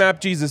gaps. Heat map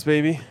Jesus,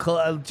 baby.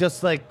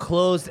 Just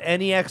closed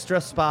any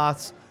extra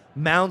spots.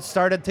 Mount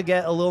started to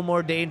get a little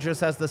more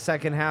dangerous as the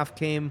second half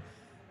came,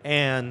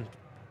 and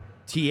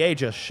TA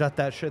just shut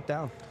that shit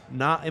down.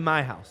 Not in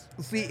my house.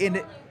 See, in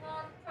it,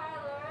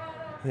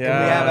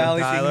 Yeah. we have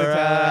Alex Tyler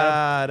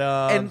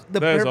Adams. and the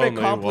There's perfect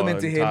only compliment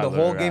to one him the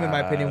whole Tyler game, in my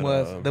opinion,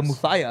 was the Adams.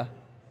 Messiah.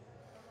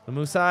 The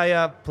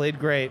Messiah played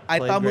great. I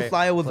thought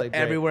Messiah was Played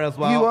great. everywhere as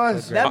well. He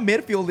was. That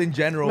midfield in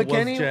general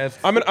McKinney- was just.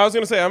 I was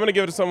going to say, I'm going to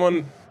give it to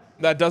someone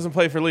that doesn't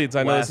play for Leeds.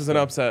 I know this is an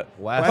upset.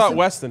 Weston. I thought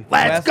Weston.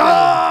 Let's Weston go,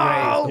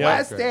 was great. Yeah.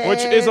 Weston, Which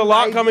is a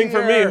lot right coming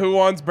from me, here. who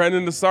wants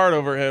Brendan to start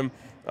over him.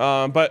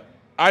 But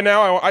I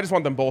just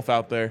want them both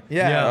out there.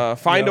 Yeah.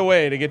 Find a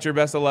way to get your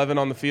best 11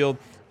 on the field.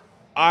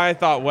 I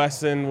thought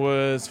Weston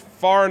was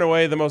far and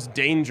away the most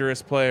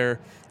dangerous player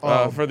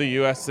for the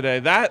U.S. today.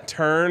 That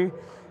turn,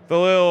 the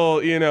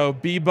little,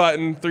 B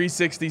button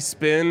 360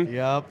 spin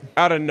Yep.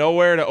 out of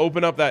nowhere to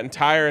open up that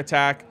entire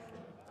attack,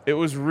 it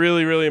was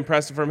really, really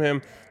impressive from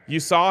him. You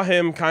saw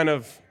him kind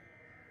of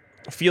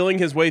feeling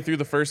his way through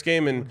the first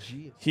game, and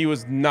he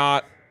was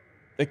not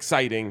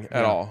exciting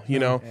at all,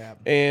 Yeah.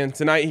 And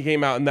tonight he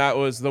came out, and that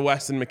was the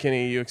Weston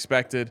McKinney you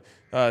expected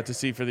to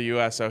see for the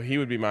U.S., so he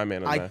would be my man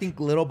of the I match. think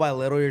little by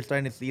little you're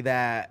starting to see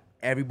that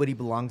everybody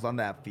belongs on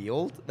that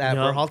field. That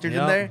Yup, Berhalter's in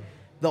yup. there.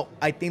 Though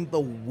I think the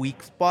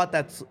weak spot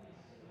that's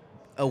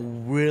a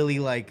really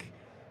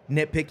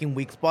nitpicking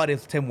weak spot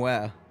is Tim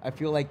Weah. I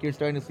feel like you're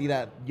starting to see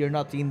that you're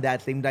not seeing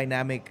that same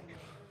dynamic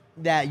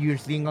that you're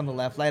seeing on the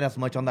left side as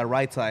much on the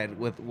right side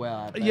with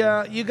Weah.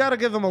 Yeah, you got to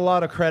give them a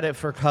lot of credit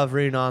for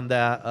covering on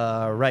that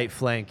right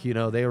flank.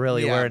 They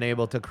really Yeah. weren't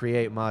able to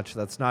create much.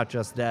 That's not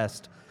just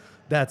Dest.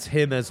 That's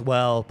him as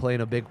well,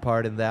 playing a big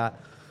part in that.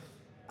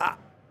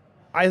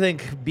 I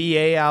think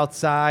BA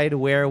outside,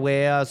 where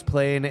Weah's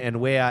playing, and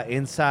Weah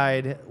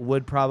inside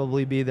would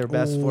probably be their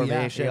best Ooh,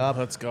 formation. yeah.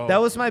 Let's go. That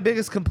was my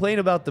biggest complaint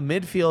about the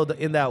midfield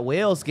in that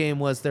Wales game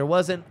was there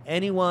wasn't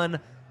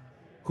anyone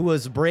who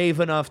was brave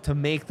enough to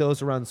make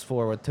those runs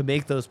forward, to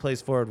make those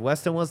plays forward.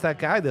 Weston was that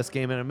guy this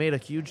game, and it made a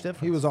huge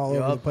difference. He was all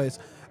over the place.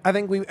 I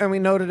think we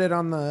noted it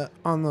on the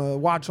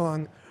watch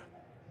along.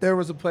 There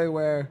was a play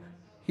where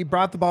he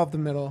brought the ball up the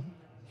middle.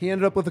 He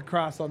ended up with a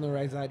cross on the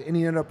right side, and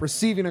he ended up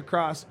receiving a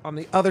cross on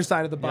the other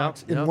side of the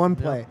box in one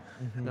play.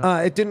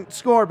 It didn't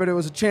score, but it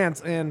was a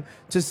chance. And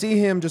to see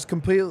him just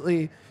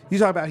completely, you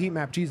talk about heat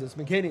map Jesus.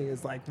 McKinney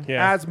is like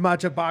as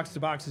much a box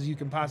to box as you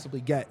can possibly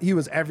get. He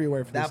was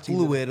everywhere for that this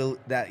team.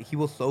 That he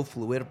was so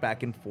fluid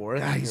back and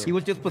forth. He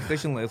was just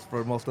positionless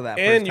for most of that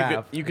And first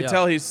half. you could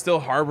tell he's still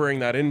harboring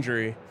that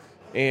injury.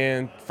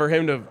 And for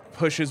him to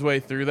push his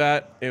way through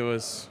that, it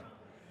was...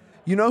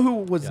 You know who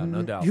was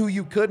no doubt. who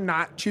you could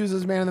not choose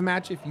as man of the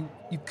match if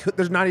you could?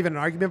 There's not even an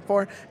argument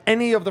for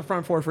any of the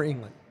front four for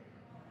England.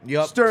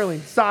 Yep.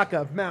 Sterling,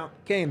 Saka, Mount,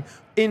 Kane,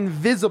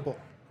 invisible,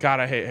 God,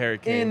 I hate Harry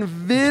Kane.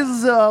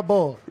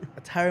 invisible.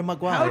 That's Harry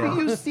Maguire. How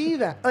do you see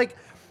that? Like,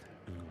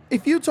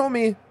 if you told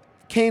me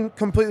Kane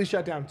completely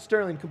shut down,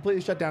 Sterling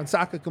completely shut down,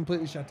 Saka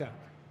completely shut down,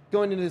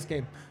 going into this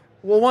game,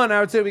 well, one, I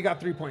would say we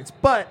got 3 points,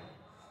 but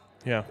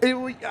Yeah.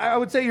 I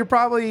would say you're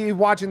probably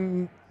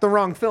watching the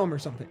wrong film or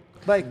something.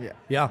 Like,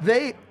 Yeah.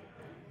 They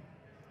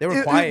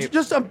were quiet. It's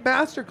just a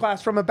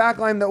masterclass from a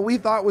backline that we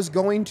thought was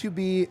going to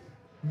be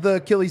the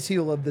Achilles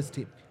heel of this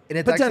team. And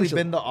it's actually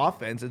been the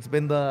offense. It's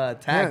been the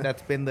attack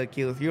that's been the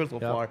Achilles heel so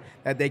far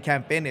that they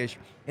can't finish.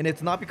 And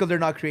it's not because they're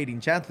not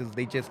creating chances.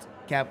 They just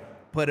can't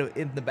put it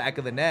in the back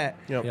of the net.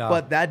 Yep. Yeah.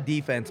 But that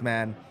defense,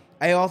 man.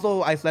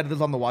 I said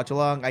this on the watch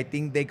along. I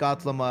think they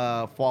got some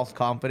false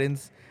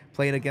confidence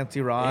playing against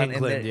Iran.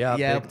 England,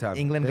 big time.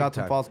 England Big got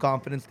some time. false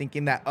confidence,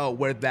 thinking that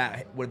we're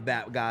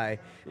that guy,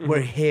 we're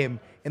him,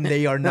 and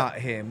they are not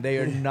him. They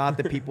are not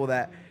the people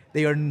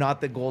they are not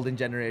the golden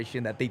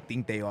generation that they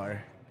think they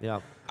are.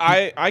 Yeah.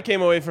 I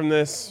came away from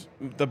this,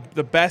 the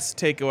best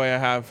takeaway I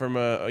have from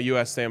a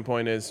U.S.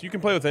 standpoint is you can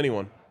play with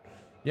anyone.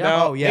 Yeah.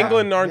 Now,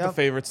 England aren't Yep. the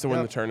favorites to win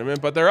Yep. the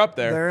tournament, but they're up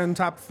there. They're in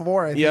top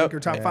 4, I think, or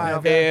top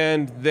 5.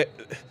 And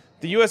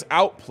the U.S.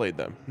 outplayed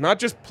them, not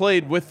just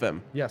played with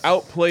them. Yes.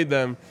 Outplayed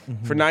them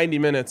for 90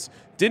 minutes.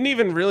 Didn't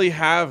even really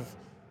have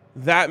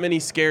that many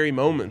scary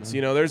moments.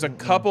 You know, there's a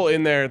couple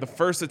in there. The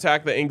first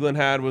attack that England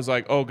had was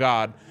like, oh,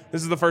 God.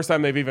 This is the first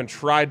time they've even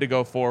tried to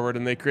go forward,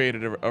 and they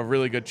created a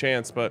really good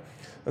chance. But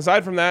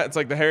aside from that, it's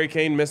like the Harry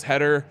Kane missed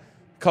header,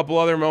 a couple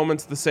other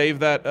moments, the save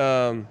that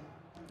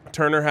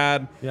Turner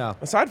had. Yeah.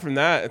 Aside from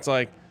that, it's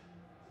like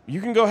you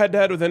can go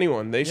head-to-head with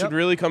anyone. They should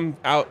really come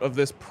out of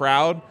this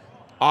proud.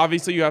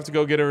 Obviously, you have to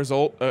go get a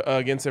result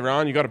against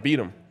Iran. You got to beat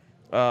them.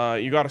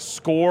 You got to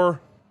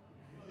score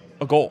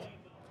a goal.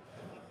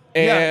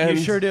 Yeah, And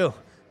you sure do.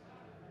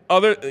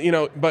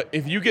 but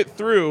if you get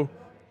through,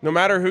 no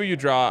matter who you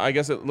draw, I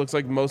guess it looks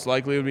like most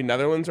likely it would be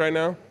Netherlands right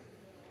now.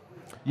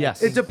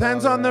 Yes. It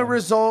depends on the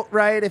result,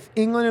 right? If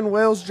England and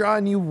Wales draw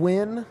and you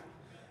win,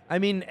 I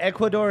mean,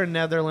 Ecuador and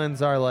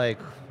Netherlands are like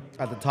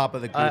At the top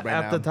of the group right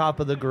now. at the top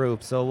of the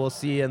group, so we'll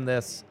see in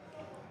this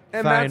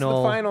and final.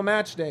 that's the final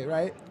match day,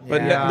 right?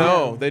 But Yeah.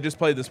 no, they just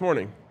played this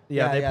morning.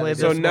 Yeah, they played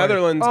they So this morning.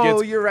 Netherlands gets.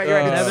 Oh, you're right, you're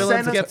right.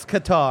 Netherlands Senegal- gets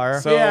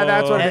Qatar. So- Yeah,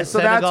 that's what it and is. So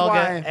that's Senegal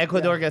why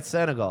Ecuador gets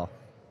Senegal.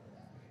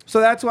 So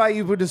that's why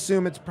you would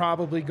assume it's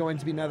probably going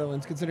to be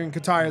Netherlands, considering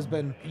Qatar has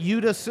been.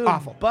 You'd assume,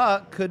 Awful.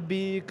 but could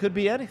be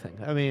anything.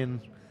 I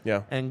mean,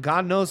 Yeah. and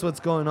God knows what's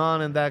going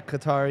on in that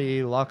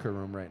Qatari locker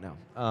room right now.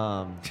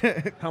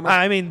 How much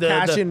I mean,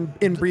 cash in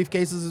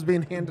briefcases is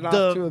being handed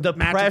off to the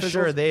match pressure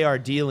officials? they are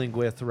dealing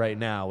with right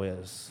now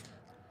is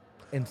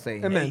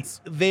Insane. Immense.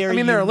 very. I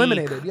mean, they're unique,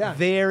 eliminated, yeah.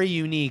 very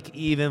unique,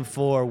 even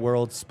for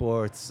world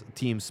sports,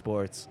 team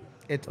sports.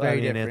 It's I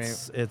very mean,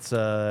 different. it's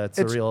a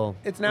real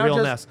It's now real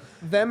just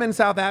mess. them and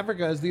South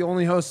Africa is the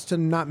only hosts to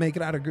not make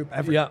it out of group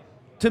ever. Yeah.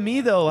 To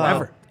me, though,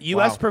 Ever.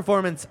 U.S. Wow.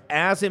 performance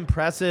as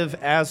impressive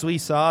as we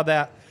saw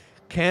that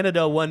Canada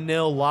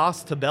 1-0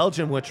 lost to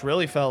Belgium, which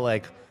really felt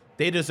like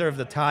they deserved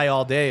the tie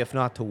all day, if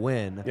not to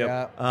win.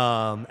 Yep.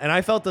 Yeah. And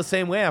I felt the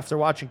same way after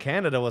watching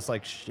Canada. Was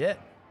like, shit,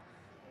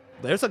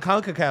 there's a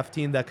CONCACAF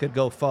team that could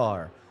go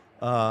far.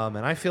 And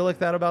I feel like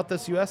that about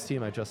this U.S.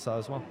 team I just saw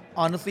as well.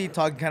 Honestly,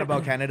 talking kind of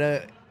about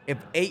Canada, if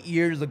 8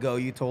 years ago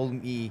you told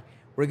me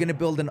we're going to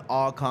build an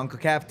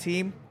all-CONCACAF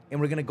team and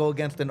we're going to go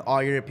against an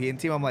all-European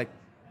team, I'm like,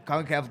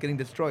 CONCACAF's getting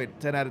destroyed,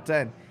 10 out of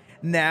 10.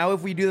 Now,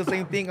 if we do the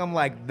same thing, I'm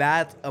like,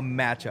 that's a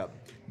matchup.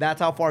 That's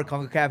how far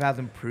CONCACAF has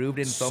improved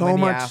in so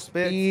many much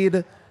aspects.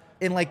 speed.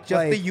 In like just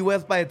like, the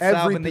U.S. by itself,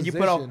 every and then you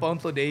put position.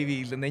 Alfonso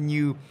Davies, and then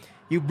you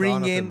bring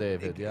Jonathan in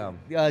David,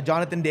 yeah.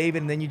 Jonathan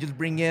David, and then you just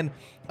bring in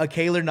a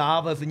Kaylor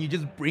Navas, and you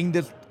just bring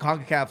this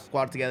CONCACAF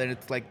squad together, and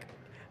it's like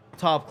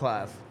top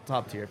class,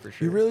 top tier for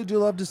sure. You really do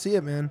love to see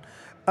it, man.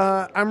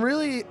 I'm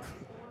really.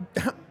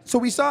 So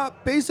we saw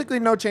basically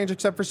no change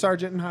except for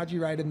Sargent and Haji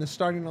Wright in the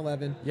starting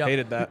 11. Yep.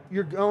 Hated that.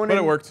 You're going But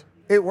in- it worked.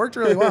 It worked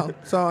really well.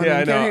 So I Yeah, mean, I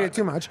you know. can't hate it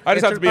too much. I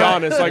just have to be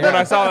honest. Like when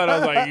I saw that, I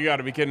was like, "You got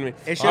to be kidding me."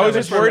 It should I was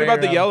have just been worried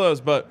about the Ferreira.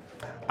 yellows, but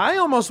I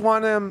almost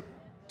want him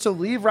to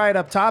leave right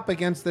up top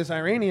against this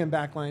Iranian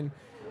backline.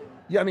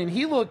 Yeah, I mean,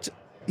 he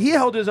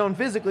held his own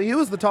physically. He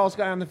was the tallest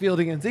guy on the field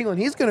against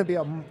England. He's going to be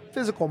a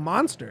physical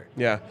monster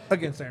yeah,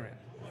 against Iran.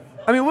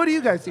 I mean, what do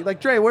you guys see?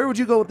 Like, Dre, where would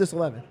you go with this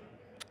 11?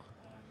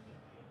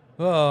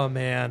 Oh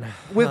man.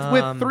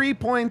 With 3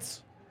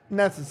 points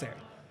necessary.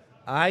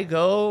 I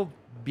go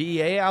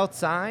BA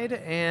outside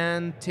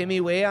and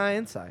Timmy Weah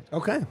inside.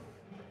 Okay. Love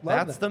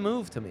That's that. the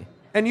move to me.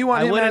 And you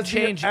want I him wouldn't as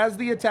change- as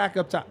the attack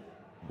up top.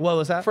 What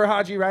was that? For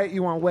Haji, right?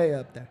 You want way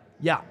up there.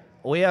 Yeah.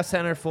 Weah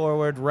center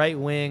forward, right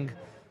wing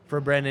for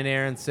Brendan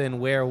Aronson,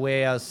 where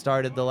Weah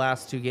started the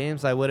last 2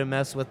 games. I wouldn't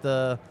mess with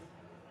the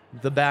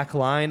back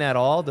line at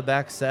all, the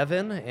back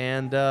 7,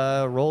 and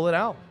roll it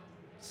out.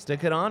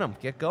 Stick it on him.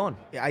 Get going.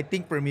 Yeah, I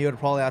think for me, it would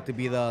probably have to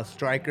be the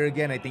striker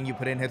again. I think you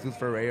put in Jesus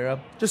Ferreira.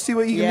 Just see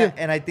what you Yeah, can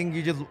do. and I think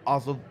you just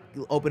also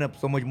open up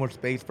so much more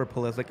space for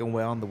Pulisic and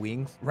Well on the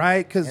wings.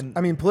 Right? Because, And- I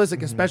mean,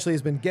 Pulisic especially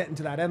has been getting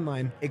to that end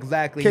line.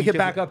 Exactly. Kick You it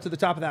back just- up to the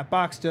top of that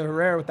box to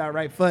Herrera with that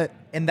right foot.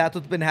 And that's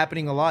what's been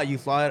happening a lot. You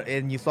saw it,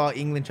 and you saw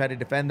England try to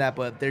defend that,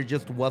 but there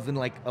just wasn't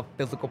like a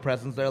physical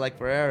presence there like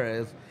Ferreira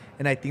is.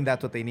 And I think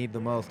that's what they need the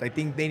most. I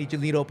think they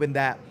just need to open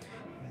that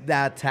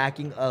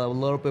attacking a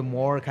little bit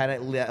more, kind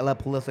of let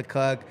Pulisic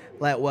cook,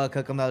 let Well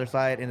cook on the other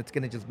side, and it's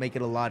going to just make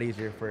it a lot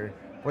easier for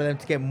them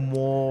to get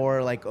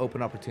more like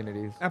open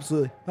opportunities.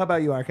 Absolutely. How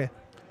about you, RK?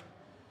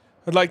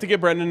 I'd like to get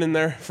Brendan in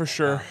there for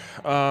sure.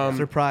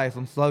 Surprise,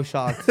 I'm so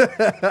shocked.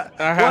 What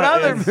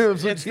other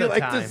moves would It's you the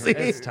like time. to see?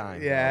 It's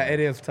time. Yeah, it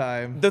is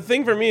time. The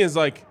thing for me is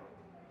like,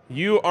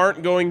 you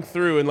aren't going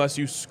through unless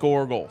you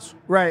score goals.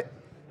 Right.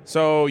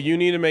 So you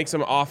need to make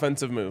some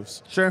offensive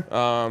moves. Sure.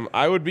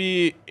 I would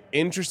be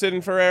interested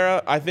in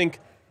Ferreira. I think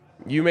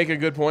you make a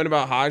good point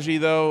about Haji,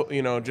 though,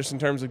 just in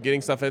terms of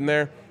getting stuff in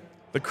there.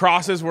 The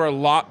crosses were a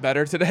lot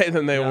better today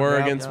than they were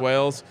against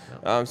Wales.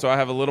 So I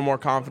have a little more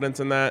confidence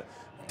in that.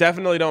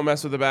 Definitely don't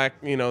mess with the back,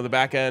 the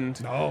back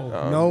end.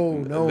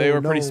 No, They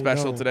were pretty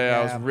special no. today.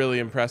 I was Yeah. really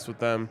impressed with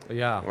them.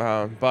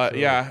 Yeah. But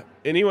yeah,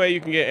 anyway, you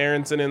can get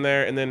Aronson in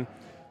there, and then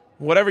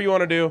whatever you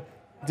want to do.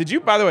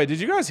 By the way, did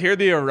you guys hear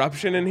the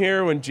eruption in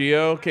here when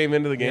Gio came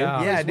into the game?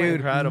 Yeah. Yeah, Those were dude.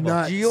 incredible.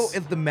 Nuts. Gio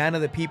is the man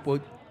of the people.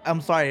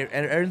 I'm sorry,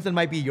 Aronson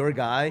might be your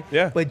guy.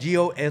 Yeah. But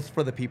Gio is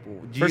for the people.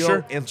 For Gio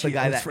sure. is the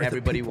guy Gio's that for the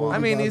everybody people. wants. I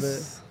mean,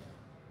 Love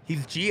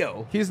He's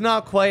Gio. he's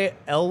not quite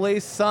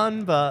Elway's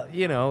son, but,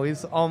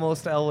 he's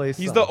almost Elway's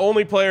son. He's the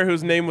only player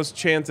whose name was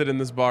chanted in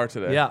this bar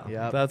today. Yeah,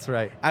 Yep. that's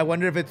right. I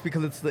wonder if it's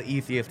because it's the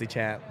easiest to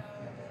chant.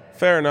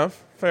 Fair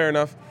enough.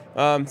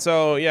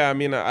 So, yeah, I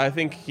mean, I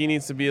think he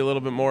needs to be a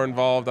little bit more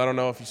involved. I don't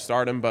know if you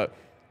start him, but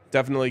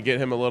definitely get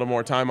him a little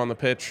more time on the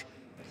pitch.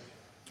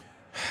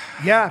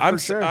 Yeah, for I'm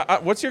sure.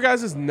 What's your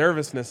guys'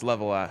 nervousness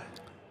level at?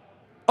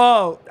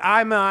 Oh,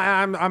 I'm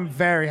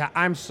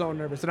so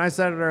nervous. And I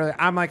said it earlier.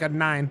 I'm like a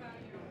 9.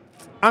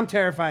 I'm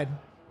terrified.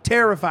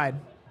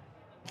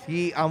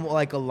 I'm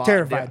like a lot.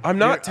 Terrified. I'm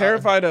not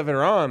terrified of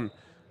Iran.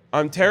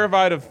 I'm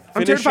terrified of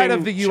finishing terrified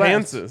of the US.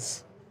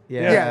 chances.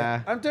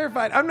 Yeah. I'm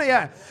terrified. I'm not.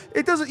 Yeah,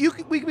 it doesn't.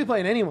 We could be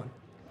playing anyone,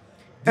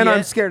 and The I'm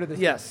end- scared of this.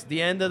 Yes,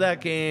 the end of that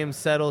game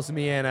settles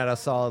me in at a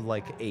solid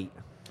 8.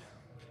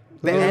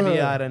 The Ugh. end- Maybe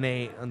at an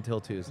 8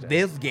 until Tuesday.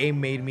 This game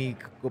made me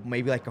go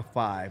maybe like a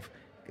 5.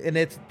 And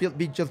it's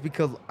just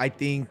because I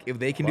think if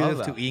they can do Love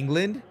this that. to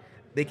England,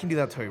 they can do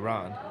that to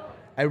Iran.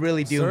 I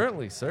really do.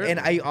 Certainly. And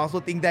I also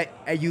think that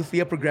you see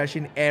a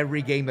progression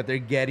every game that they're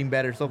getting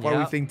better. So far, Yep,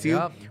 we've seen 2.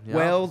 yep.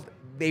 Wales,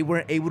 they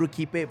weren't able to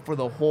keep it for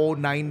the whole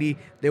 90.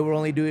 They were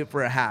only doing it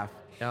for a half.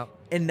 Yep.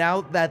 And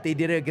now that they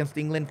did it against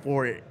England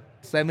for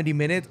 70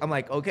 minutes, I'm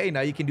like, okay,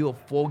 now you can do a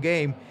full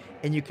game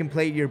and you can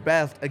play your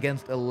best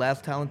against a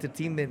less talented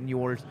team than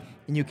yours,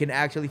 and you can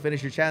actually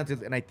finish your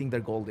chances. And I think they're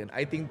golden.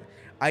 I think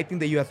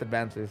the U.S.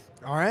 advances.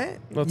 All right.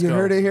 Let's you go.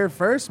 heard it here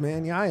first,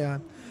 man. Yeah.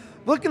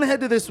 Looking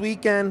ahead to this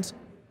weekend,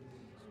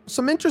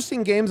 some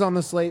interesting games on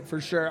the slate for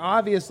sure.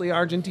 Obviously,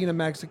 Argentina,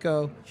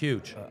 Mexico,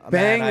 Huge. banger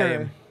Man, I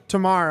am-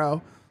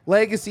 tomorrow.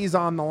 Legacy's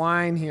on the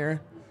line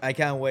here. I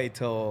can't wait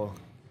till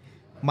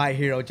my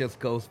hero just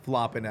goes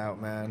flopping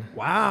out, man.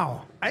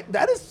 Wow,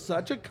 that is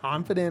such a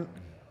confident.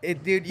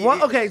 Dude.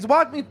 Okay, so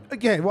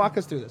walk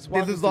us through this.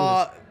 Walk This us is through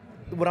all.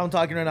 What I'm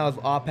talking right now is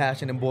all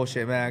passion and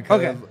bullshit, man.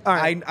 'cause Okay, all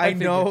right. I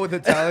know the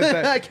talent.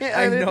 That, I can't.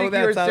 I didn't think you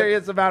were that's how-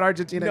 serious about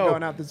Argentina No,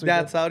 going out this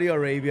weekend. that Saudi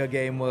Arabia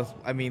game was.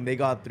 I mean, they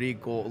got 3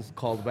 goals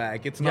called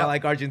back. It's not Yep.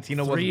 like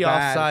Argentina was 3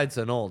 bad. offsides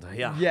and old.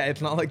 Yeah. Yeah,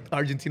 it's not like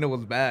Argentina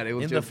was bad. It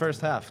was In just, the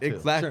first half, too.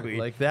 Exactly.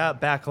 Like, that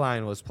back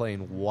line was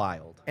playing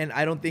wild. And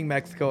I don't think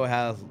Mexico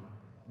has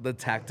the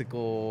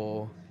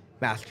tactical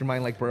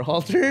mastermind like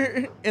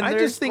Berhalter in I their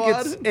just think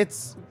squad.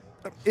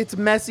 it's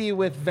messy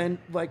with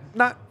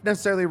not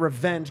necessarily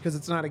revenge because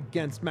it's not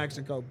against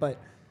Mexico, but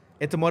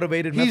It's a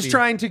motivated. he's Messi.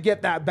 trying to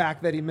get that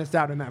back that he missed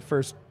out in that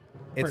first.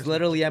 It's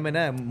literally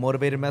Eminem,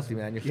 motivated Messi,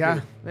 man. You're Yeah.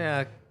 screwed.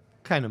 Yeah,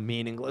 kind of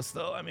meaningless,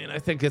 though. I mean, I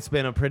think it's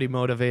been a pretty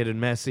motivated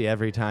Messi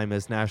every time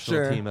his national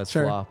Sure, team has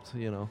sure. flopped,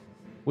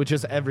 which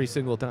is every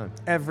single time.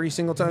 Every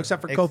single time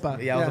except for Copa.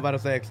 Yeah, I was about to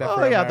say except Oh,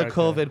 for yeah, America. the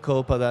COVID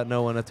Copa that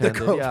no one attended.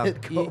 yeah,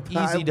 COVID Copa.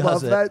 I easy does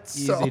love it. that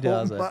Easy so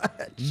does much.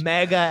 it.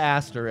 Mega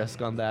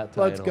asterisk on that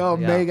title. Let's go,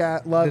 Yeah.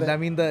 mega love Does it.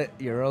 that mean the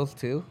Euros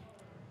too?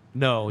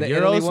 No, The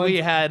Italy Euros ones?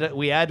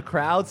 we had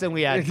crowds and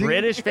we had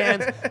British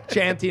fans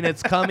chanting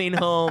 "It's coming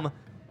home,"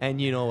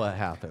 and you know what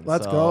happened.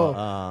 Let's So,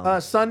 go.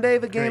 Sunday,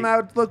 the game great. I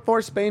would look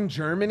for Spain,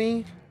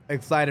 Germany.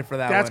 Excited for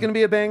that. That's going to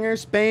be a banger.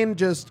 Spain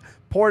just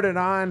poured it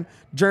on.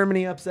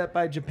 Germany upset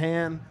by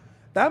Japan.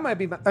 That might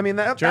be. I mean,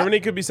 Germany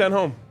could be sent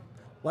home.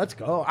 Let's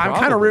go. I'm kind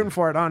of Probably. rooting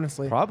for it,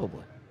 honestly.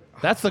 Probably.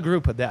 That's the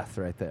group of death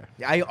right there.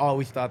 I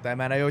always thought that,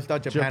 man. I always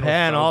thought Japan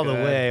Japan was so all good.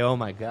 the way. Oh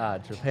my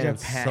God,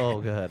 Japan's Japan.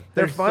 so good.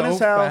 They're They're fun so as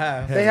hell.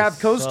 fast. They They're have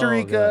Costa so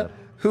Rica, good.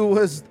 who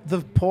was the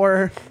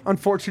poor,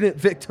 unfortunate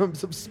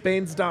victims of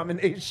Spain's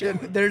domination.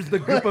 There's the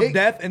group Like, of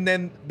death, and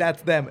then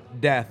that's them.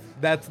 Death.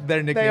 That's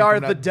their nickname. They are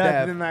from the that,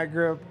 death in that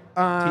group.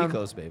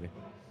 Ticos, baby.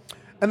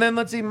 And then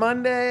let's see,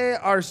 Monday,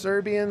 our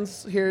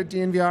Serbians here at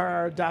DNVR,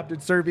 our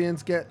adopted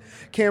Serbians, get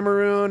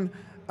Cameroon.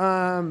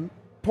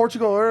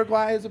 Portugal,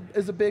 Uruguay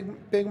is a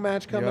big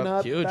match coming Yep.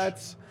 up. Huge.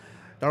 That's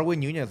Darwin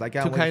Nunez. I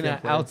can't Two wait to see kind him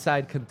of play.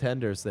 outside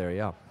contenders there.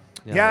 Yeah.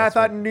 yeah. I that's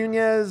thought right.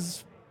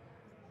 Nunez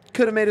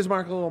could have made his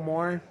mark a little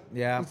more.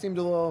 Yeah. He seemed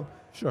a little.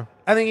 Sure.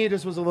 I think he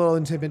just was a little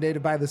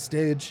intimidated by the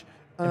stage.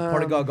 And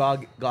Portugal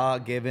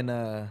got given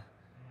a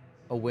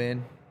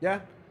win. Yeah.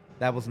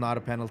 That was not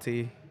a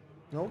penalty.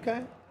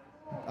 Okay.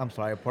 I'm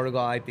sorry, Portugal.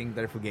 I think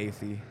they're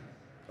fugazi.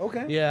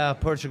 Okay. Yeah,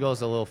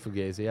 Portugal's a little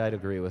fugazi. I'd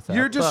agree with that.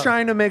 You're just But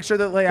trying to make sure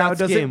that Leao that's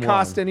doesn't game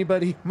cost one.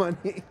 anybody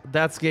money.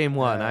 That's game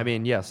one. I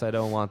mean, yes, I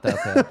don't want that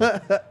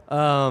to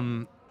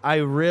happen. I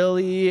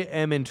really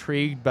am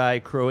intrigued by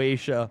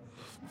Croatia,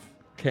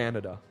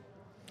 Canada.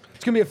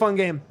 It's gonna be a fun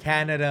game.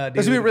 Canada. Dude.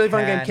 This is gonna be a really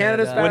fun game.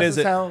 Canada's fast When is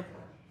as it? hell.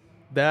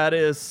 That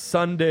is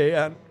Sunday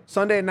at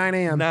Sunday at 9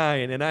 a.m.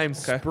 9, and I'm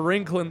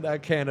sprinkling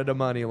that Canada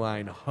money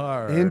line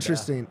hard.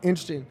 Interesting.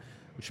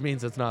 Which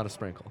means it's not a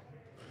sprinkle.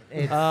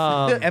 It's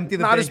Um, empty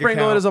the Not a bank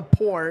sprinkle, account. it is a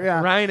pour.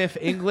 Yeah. Ryan, if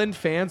England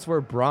fans were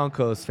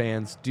Broncos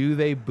fans, do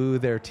they boo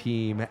their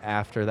team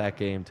after that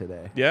game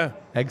today? Yeah,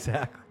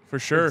 Exactly. for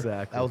sure.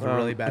 Exactly. That was a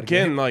really bad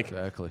Again, game. like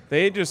Exactly.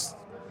 they just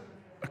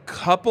a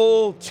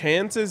couple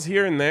chances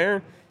here and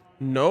there.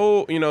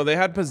 No, they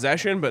had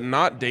possession, but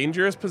not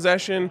dangerous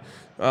possession.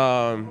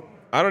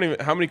 I don't even.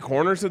 How many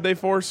corners did they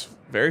force?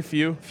 Very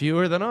few.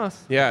 Fewer than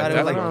us. Yeah, Thought it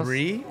was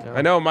definitely. like 3.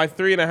 I know my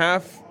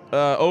 3.5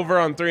 over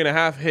on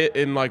 3.5 hit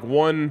in like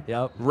one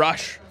Yep.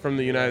 rush from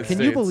the United Can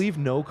States. you believe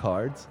no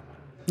cards?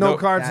 No No,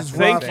 cards that's is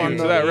Thank rough you on to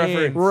the that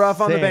referee.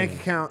 rough on the Insane.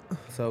 bank account.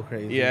 So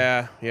crazy.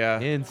 Yeah.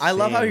 Insane. I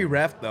love how he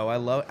reffed though. I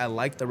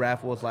like the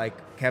ref was like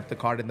kept the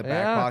card in the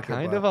back Yeah, pocket.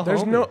 kind but- of a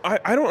There's homie. no,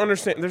 I don't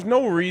understand. There's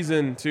no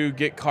reason to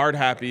get card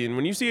happy, and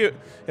when you see it,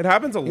 it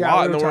happens a Yeah, lot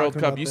we in were the World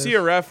talking Cup. about You this. see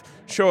a ref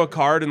show a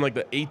card in like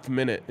the 8th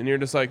minute, and you're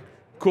just like,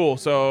 cool.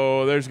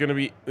 So there's gonna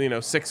be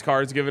 6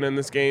 cards given in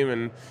this game,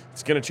 and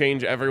it's gonna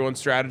change everyone's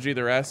strategy.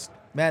 The rest,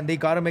 Man, they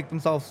got to make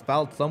themselves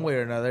felt some way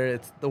or another.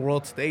 It's the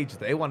world stage.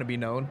 They want to be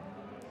known.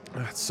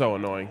 that's so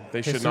annoying.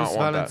 They should Jesus not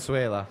want that.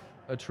 Valenzuela,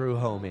 a true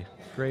homie.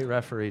 Great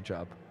referee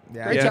job.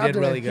 Yeah, Great he job did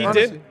today. really good. He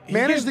Honestly. did. He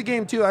Managed did. the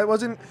game too. I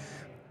wasn't,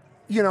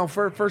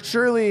 for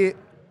surely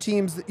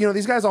teams.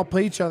 These guys all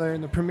play each other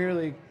in the Premier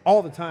League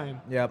all the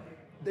time. Yep.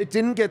 It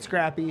didn't get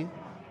scrappy,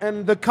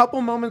 and the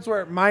couple moments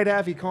where it might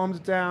have, he calmed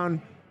it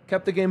down,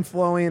 kept the game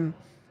flowing.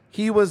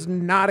 He was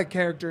not a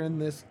character in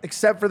this,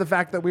 except for the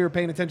fact that we were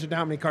paying attention to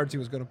how many cards he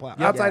was going to play out.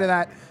 Outside Yeah. of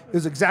that, it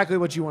was exactly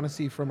what you want to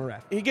see from a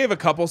ref. He gave a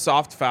couple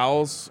soft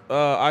fouls,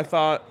 I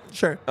thought.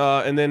 Sure.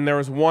 And then there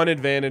was one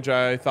advantage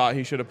I thought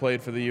he should have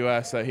played for the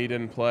U.S. that he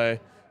didn't play.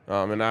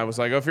 And I was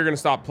like, if you're going to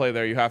stop play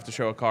there, you have to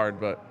show a card.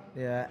 But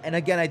Yeah, and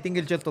again, I think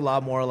it's just a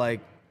lot more like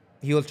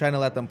he was trying to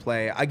let them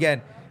play.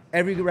 Again,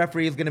 every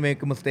referee is going to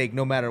make a mistake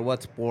no matter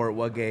what sport,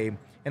 what game.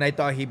 And I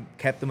thought he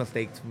kept the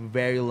mistakes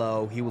very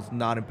low. He was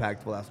not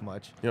impactful as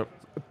much. yep.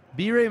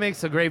 B-Ray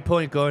makes a great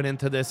point going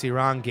into this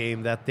Iran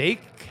game that they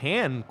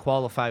can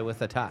qualify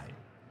with a tie.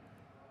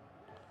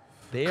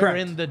 They are Correct.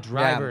 in the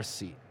driver's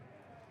seat.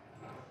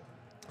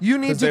 You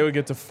need Because they to. would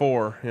get to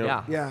 4. Yep.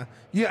 Yeah.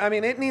 Yeah. I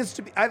mean, it needs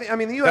to be. The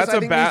U.S.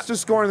 That's a needs to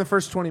score in the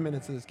first 20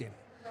 minutes of this game.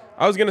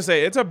 I was going to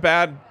say, it's a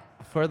bad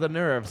For the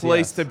nerves.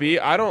 place yes. to be.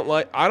 I don't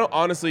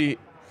honestly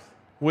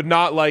would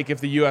not like if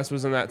the U.S.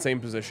 was in that same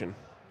position.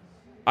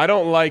 I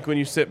don't like when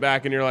you sit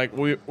back and you're like,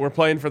 we're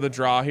playing for the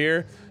draw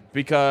here,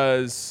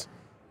 because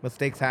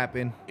Mistakes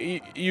happen.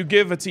 you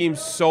give a team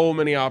so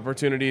many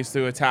opportunities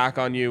to attack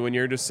on you when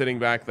you're just sitting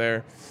back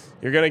there.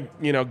 You're going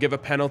to, give a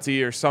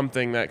penalty or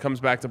something that comes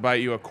back to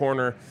bite you, a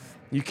corner.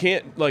 You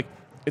can't,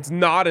 it's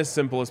not as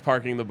simple as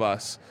parking the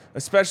bus,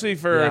 especially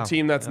for Yeah. a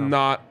team that's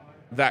not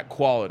that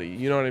quality.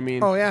 You know what I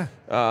mean? Oh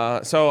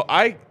yeah. So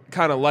I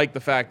kind of like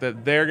the fact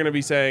that they're going to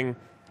be saying,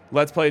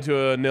 let's play to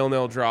a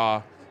 0-0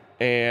 draw,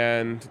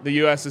 and the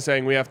U.S. is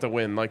saying we have to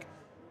win.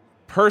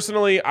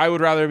 Personally, I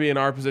would rather be in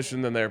our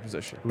position than their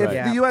position. If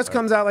Yeah. the U.S.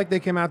 comes out like they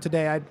came out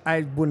today,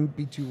 I wouldn't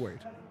be too worried.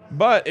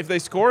 But if they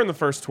score in the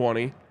first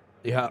 20,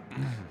 Yeah.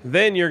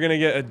 then you're going to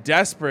get a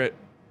desperate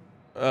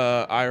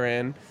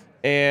Iran,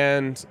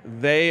 and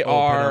they Open 'em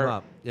are,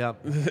 up.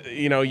 Yep.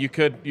 you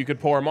could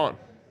pour them on.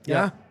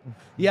 Yeah.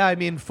 Yeah, I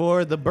mean,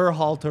 for the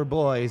Berhalter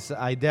boys,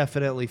 I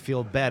definitely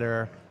feel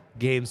better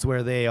games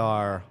where they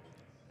are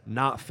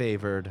not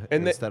favored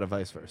And instead of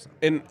vice versa.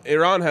 And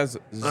Iran has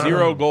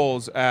 0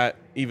 goals at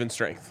even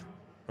strength.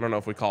 I don't know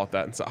if we call it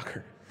that in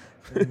soccer.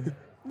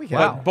 We can.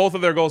 Wow. But both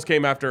of their goals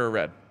came after a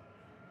red.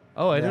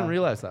 Oh, I didn't Yeah.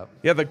 realize that.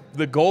 Yeah, the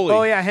goalie.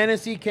 Oh yeah,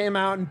 Hennessy came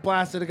out and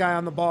blasted a guy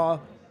on the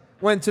ball.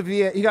 Went to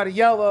VA. He got a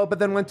yellow, but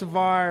then went to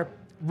VAR.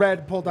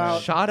 Red pulled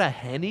out. Shot a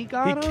Henny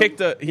got He him?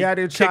 kicked a Yeah,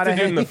 dude. kicked Shot a a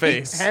dude in the Henny-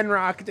 face,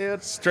 Henrock,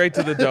 dude. straight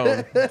to the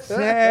dome.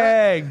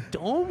 Dang.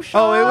 Dome shot?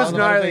 Oh, it was Oh,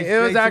 gnarly. straight It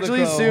was to the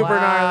actually cone. super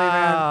gnarly,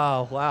 man.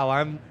 Wow. Wow,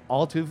 I'm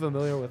all too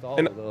familiar with all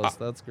And, of those.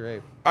 That's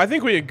great. I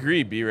think we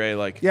agree, B-Ray.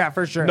 Like, Yeah,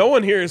 for sure. no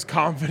one here is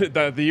confident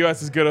that the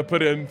U.S. is going to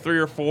put in 3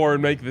 or 4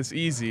 and make this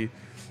easy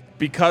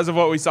because of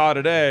what we saw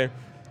today.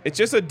 It's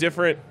just a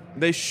different.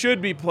 They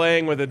should be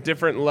playing with a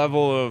different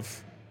level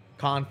of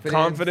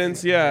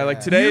confidence. Yeah,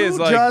 like today you is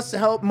like just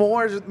helped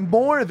more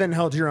than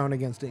held your own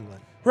against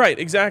England. right.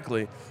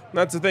 Exactly.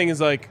 That's the thing. Is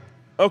like,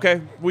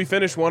 okay, we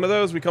finished one of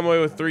those. We come away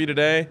with 3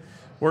 today.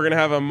 We're gonna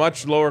have a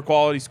much lower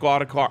quality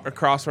squad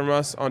across from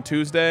us on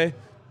Tuesday.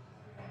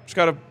 Just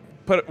gotta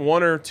put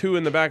 1 or 2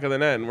 in the back of the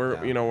net, and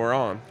we're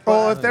on.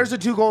 Oh, if there's a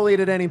 2-goal lead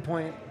at any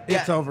point,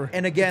 it's Yeah, over.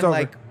 And again, It's over.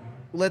 like,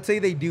 let's say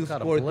they do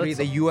Gotta score 3, blitz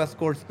the 'em. U.S.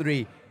 scores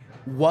 3.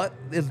 What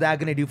is that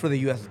going to do for the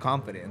U.S.'s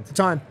confidence?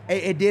 Time.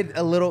 It did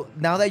a little.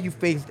 Now that you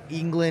faced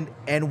England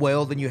and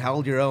Wales and you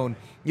held your own,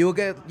 you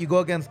go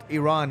against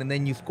Iran and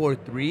then you score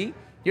 3.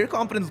 Your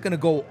confidence is going to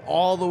go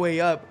all the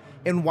way up.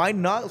 And why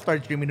not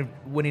start dreaming of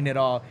winning it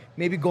all?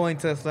 Maybe going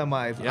to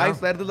semis. Yeah. I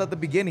said it at the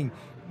beginning.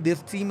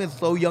 This team is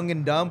so young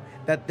and dumb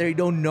that they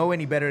don't know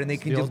any better and they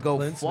can The just old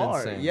go Klinsmann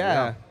far. saying.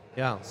 Yeah.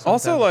 Yeah. Also,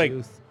 sometimes like,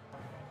 youth.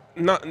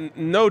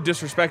 No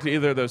disrespect to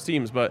either of those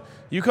teams, but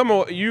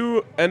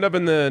you end up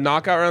in the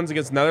knockout rounds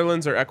against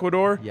Netherlands or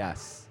Ecuador.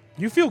 Yes.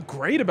 You feel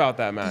great about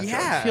that match.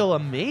 Yeah. I feel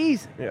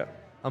amazing. Yeah.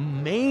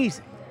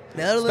 Amazing.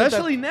 Netherlands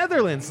Especially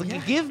Netherlands.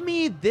 Like, give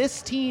me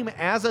this team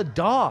as a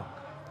dog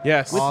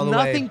Yes. with All the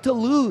nothing way. to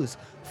lose,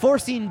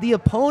 forcing the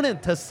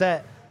opponent to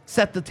set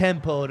the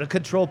tempo, to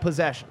control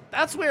possession.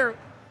 That's where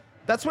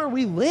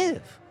we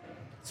live.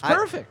 It's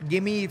perfect.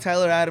 Give me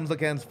Tyler Adams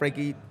against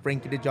Frankie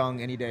de Jong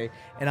any day,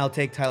 and I'll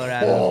take Tyler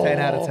Adams 10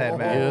 out of 10,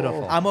 man.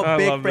 Beautiful. I'm a I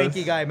big love Frankie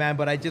this. guy, man,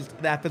 but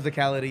that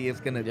physicality is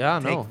going to Yeah,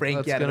 take no, Frankie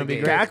that's out of gonna the be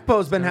game. great.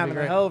 Gakpo's been gonna having be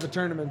a great. hell of a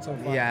tournament so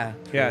far. Yeah.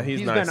 Yeah,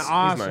 he's nice. been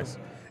awesome. He's nice.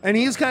 And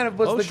he's kind of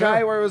was Oh, the sure.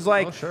 guy where it was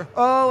like, Oh, sure.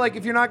 like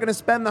if you're not going to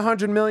spend the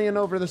 $100 million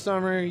over the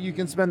summer, you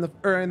can spend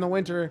or in the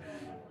winter,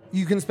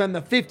 you can spend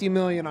the $50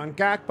 million on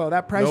Gakpo.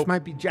 That price Nope.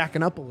 might be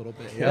jacking up a little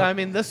bit. Yeah, I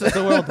mean, this is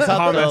the World Cup.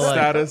 Thomas though, like,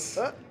 status.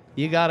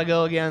 you got to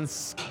go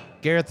against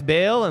Gareth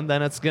Bale, and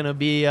then it's going to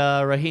be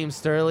Raheem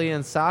Sterling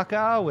and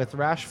Saka with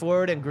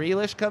Rashford and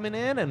Grealish coming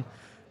in, and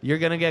you're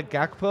going to get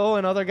Gakpo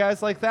and other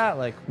guys like that.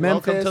 Like,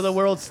 welcome Memphis- to the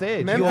world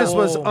stage. Memphis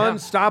was Yeah.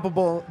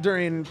 unstoppable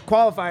during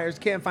qualifiers.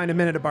 Can't find a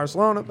minute at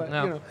Barcelona, but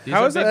No. you know. These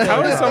How are is big that?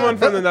 How boys. is someone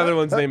from the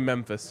Netherlands named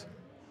Memphis?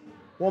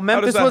 Well, does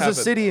Memphis that was a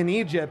happen? city in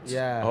Egypt.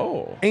 Yeah.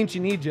 Oh.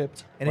 Ancient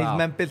Egypt. And Wow. he's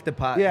Memphis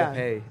Depay. Yeah.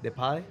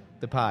 Depay?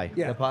 The pie.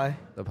 Yeah. Depay?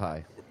 The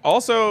pie.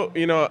 Also,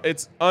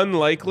 it's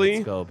unlikely,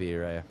 Let's go,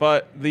 B-Ray.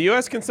 but the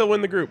U.S. can still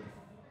win the group.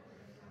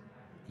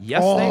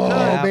 Yes, Oh, they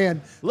could.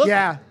 man. Look,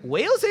 Yeah.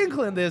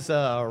 Wales-England is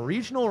a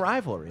regional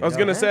rivalry. I was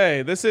gonna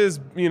say this is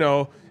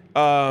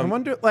I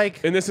wonder, like,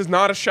 and this is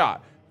not a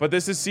shot, but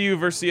this is CU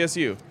versus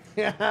CSU.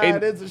 yeah, and,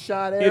 it is a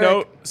shot,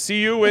 Eric.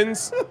 CU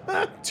wins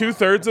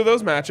 2/3 of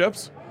those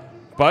matchups,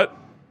 but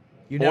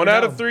You never 1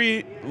 out know. of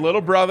 3,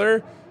 little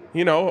brother,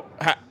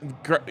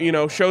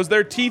 shows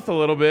their teeth a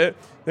little bit.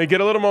 They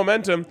get a little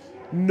momentum.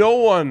 No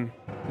one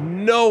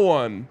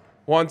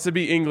wants to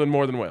beat England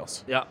more than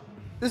Wales. Yeah.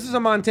 This is a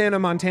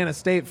Montana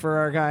State for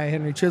our guy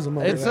Henry Chisholm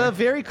over It's there. a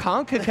very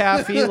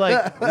CONCACAF-y.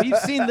 Like, we've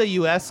seen the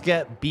U.S.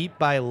 get beat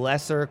by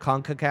lesser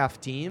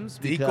CONCACAF teams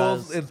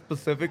because Decals is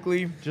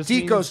specifically. just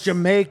Ticos, means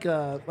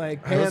Jamaica,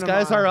 like those Panama.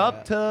 guys are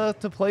up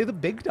to play the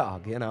big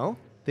dog,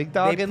 Big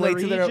dog They in the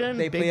play to their- region,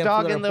 they play big up to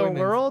dog their in the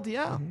appointments. world,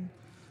 yeah.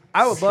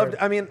 I would love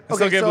to, I mean, I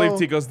still okay, can't so,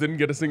 believe Ticos didn't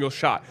get a single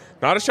shot.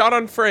 Not a shot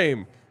on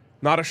frame.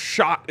 Not a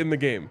shot in the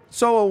game.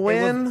 so a It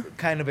win. was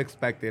kind of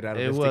expected out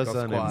of It this was Tico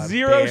an squad.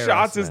 0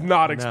 shots is embarrassment.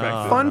 not No.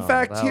 expected. Fun no,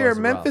 fact that here, was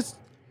rough. Memphis,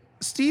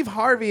 Steve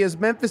Harvey is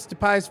Memphis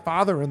Depay's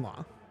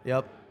father-in-law.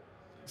 Yep.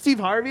 Steve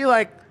Harvey,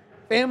 like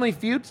Family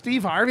Feud,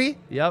 Steve Harvey.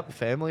 Yep,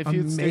 Family Feud,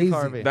 Amazing. Steve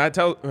Harvey. That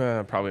tells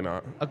probably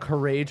not. A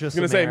courageous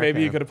I was gonna say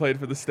maybe you American. could have played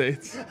for the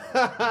States.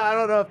 I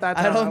don't know if that's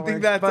I how don't that think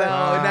works, that's but-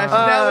 how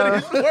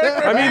nationalities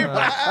work. I mean,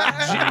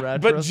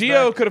 In but retrospect.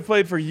 Gio could have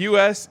played for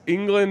U.S.,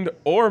 England,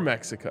 or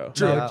Mexico.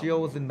 No, Yeah. Gio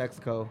was in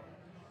Mexico.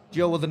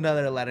 Gio was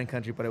another Latin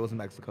country, but it was in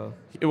Mexico.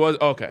 It was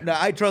okay. No,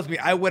 trust me,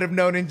 I would have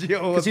known in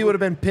Gio. Because he would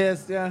have been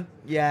pissed, yeah.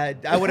 Yeah,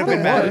 I would have been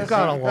We've mad.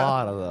 got a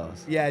lot of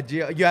those. Yeah,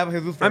 Gio. You have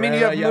Jesus. I mean, you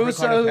have Ferreira,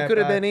 Musa, Ricardo who could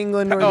have Pepe. been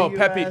England or Oh, the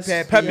Pepe. US.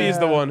 Pepe's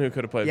the Yeah. one who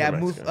could have played Yeah, for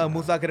Mexico.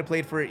 Musa could have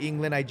played for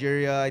England,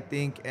 Nigeria, I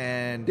think,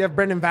 and You have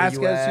Brendan the Vasquez,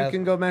 who US.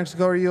 can go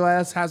Mexico or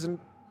U.S. Hasn't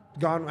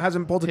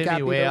pulled a cap Timmy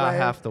either Weah, way.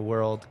 half the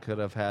world could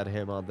have had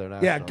him on their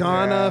national. Yeah,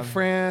 Ghana, Yeah.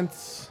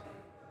 France.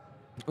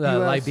 US.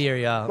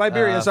 Liberia.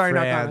 Liberia, sorry,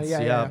 not Ghana. France, Yeah,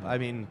 yeah. I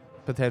mean,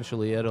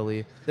 potentially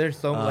Italy. There's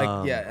some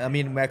Um, I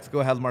mean,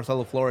 Mexico has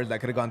Marcelo Flores that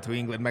could have gone to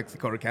England,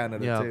 Mexico, or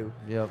Canada Yeah, too.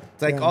 yep.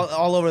 It's like Yeah.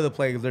 all over the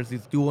place. There's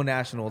these dual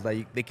nationals that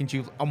they can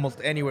choose almost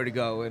anywhere to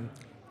go. And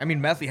I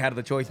mean, Messi had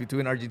the choice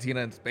between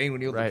Argentina and Spain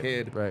when he was a Right,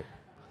 kid. right.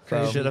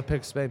 Crazy. Should have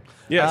picked Spain.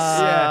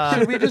 Yes.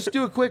 Should we just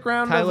do a quick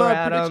round Tyler of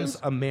Adams, predictions?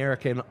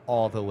 American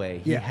all the way.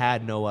 He Yeah.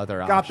 had no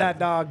other option. Got that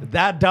dog.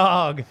 That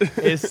dog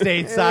is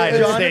stateside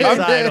and Jonathan-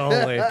 stateside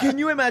only. Can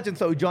you imagine?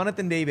 So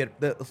Jonathan David,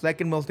 the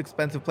second most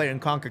expensive player in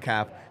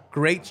CONCACAF,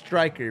 great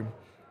striker,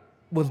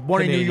 was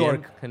born in New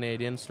York.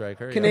 Canadian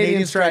striker. yeah.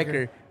 Canadian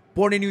striker.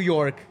 born in New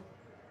York,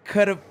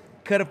 could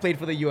have played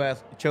for the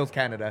U.S. Chose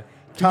Canada.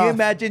 Can you Tough.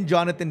 imagine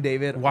Jonathan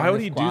David? Why on would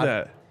the he do squad?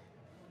 that?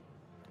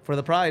 For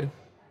the pride.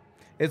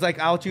 It's like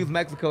I'll choose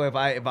Mexico if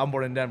I'm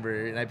born in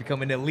Denver and I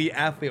become an elite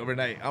athlete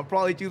overnight. I'm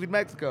probably choosing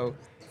Mexico.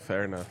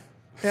 Fair enough.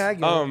 Yeah, I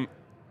get it.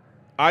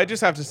 I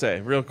just have to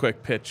say, real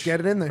quick pitch Get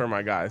it in there. for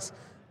my guys.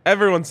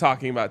 Everyone's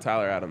talking about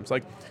Tyler Adams.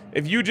 Like,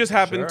 if you just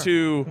happen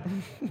to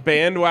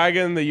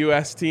bandwagon the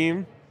U.S.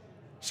 team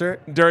Sure.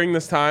 during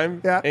this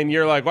time, Yeah. and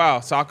you're like,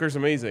 wow, soccer's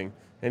amazing,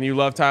 and you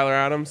love Tyler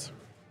Adams,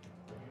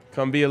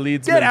 come be a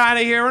Leedsman. Get out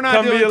of here. We're not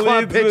Come be doing a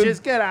club Leedsman. pitches.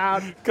 Get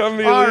out. Come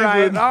be a All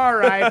right. Leedsman. All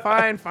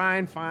right.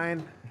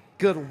 Fine.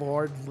 Good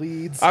Lord,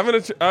 Leeds. I'm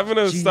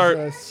gonna start.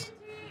 Jesus.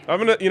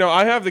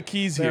 I have the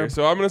keys They're here,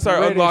 so I'm gonna start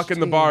British unlocking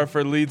the team. bar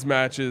for Leeds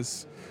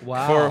matches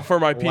Wow. for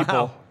my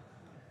people.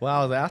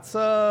 Wow, that's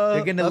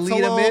You're gonna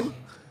lead him in?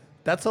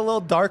 That's a little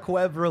dark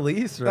web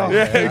release, right? Oh,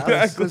 Yeah, there.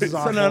 exactly. This is So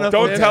awful. none of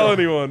Don't it- tell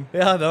anyone.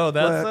 Yeah, no,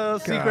 that's But, a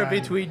secret God.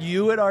 between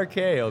you and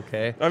RK.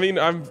 Okay. I mean,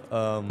 I'm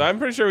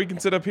pretty sure we can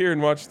sit up here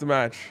and watch the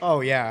match.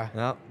 Oh yeah.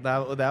 No,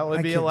 that would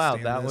I be can't allowed.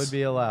 stand That this. would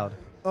be allowed.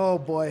 Oh,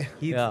 boy.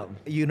 Yeah.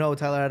 You know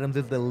Tyler Adams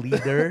is the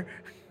leader.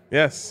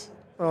 Yes.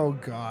 Oh,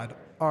 God.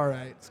 All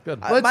right. It's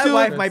good. Let's My do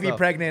wife it. might be Stuff.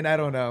 pregnant. I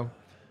don't know.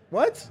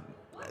 What?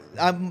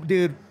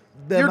 Dude.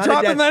 the You're amount of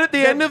dropping that at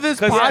the end of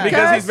this podcast?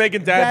 Because he's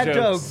making dad Dad jokes.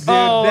 jokes, dude.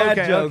 Oh, dad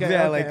okay, jokes. okay, Yeah,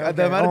 okay, like okay.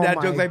 the amount of Oh dad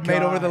my jokes I've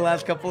made over the God.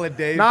 last couple of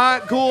days.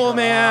 Not cool,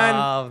 man.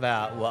 Love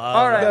that. Love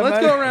All right, that. let's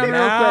go around real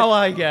Now quick.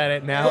 I get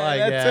it. Now I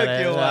That get took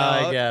it. you a Now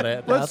I while. get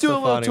it. Let's That's do the a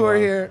little funny tour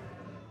one. here.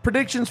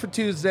 Predictions for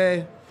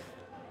Tuesday.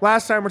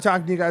 Last time we're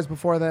talking to you guys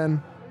before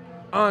then.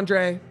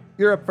 Andre,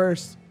 you're up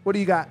first. What do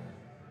you got?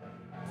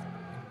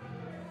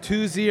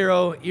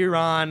 2-0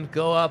 Iran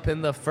go up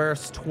in the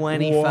first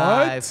 25.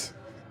 What?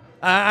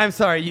 I'm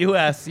sorry,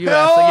 U.S. Oh,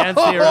 against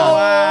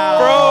Iran.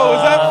 Bro,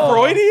 is that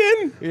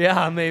Freudian?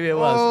 Yeah, maybe it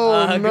was.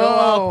 Oh, Go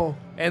no.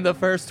 up in the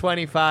first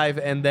 25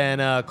 and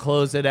then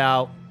close it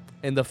out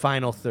in the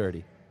final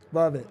 30.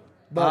 Love it.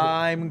 Love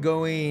I'm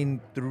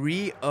going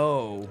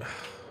 3-0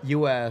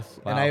 U.S.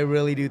 Wow. and I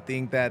really do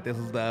think that this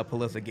is the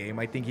Pulisic game.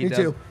 I think he Me does.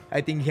 too.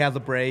 I think he has a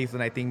brace,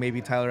 and I think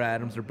maybe Tyler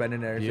Adams or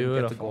Brendan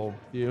Harrison gets a goal.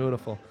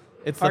 Beautiful.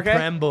 It's the Okay.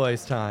 Prem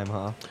boys time,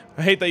 huh?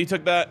 I hate that you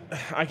took that.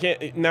 I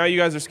can't. Now you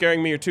guys are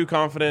scaring me. You're too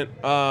confident.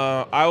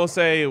 I will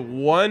say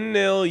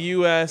 1-0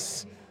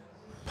 U.S.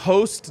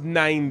 post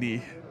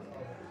 90.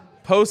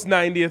 Post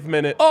 90th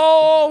minute.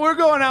 Oh, we're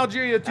going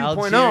Algeria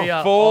 2.0.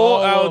 Algeria. Full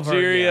all over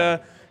Algeria.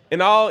 again.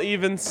 And I'll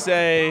even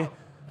say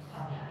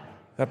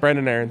that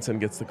Brendan Aronson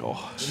gets the goal.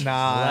 Nice.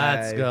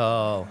 Let's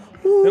go.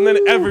 And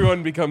then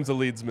everyone becomes a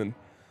Leedsman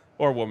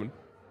or woman.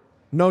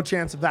 No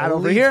chance of that A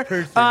over Leeds here.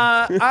 person.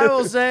 I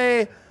will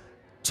say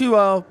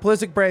 2-0.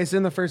 Pulisic brace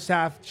in the first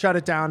half. Shut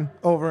it down.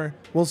 Over.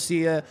 We'll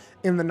see you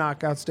in the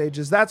knockout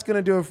stages. That's going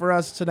to do it for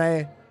us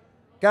today.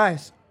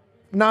 Guys,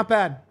 not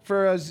bad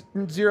for a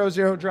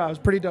 0-0 draw. It was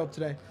pretty dope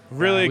today.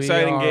 Really We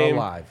exciting are game.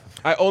 alive.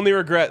 I only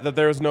regret that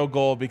there was no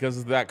goal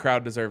because that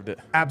crowd deserved it.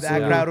 Absolutely.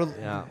 That crowd was.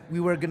 Yeah. We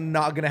were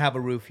not gonna have a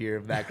roof here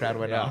if that crowd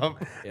went Yeah.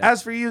 up.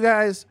 As for you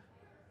guys,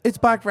 it's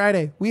Black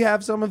Friday. We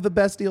have some of the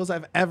best deals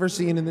I've ever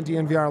seen in the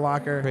DNVR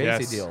locker. Crazy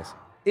Yes. deals.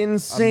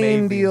 Insane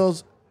Amazing.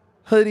 deals.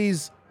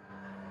 Hoodies,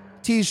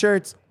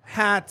 t-shirts,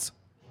 hats,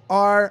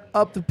 our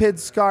Up the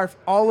Pids scarf.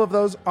 All of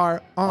those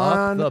are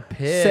on the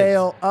Pids.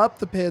 sale. Up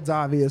the Pids,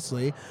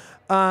 obviously.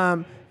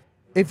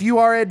 If you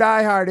are a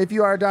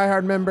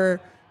diehard member,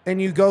 and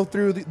you go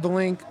through the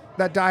link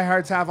that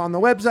diehards have on the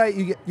website,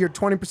 you get your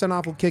 20%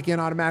 off will kick in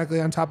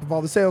automatically on top of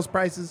all the sales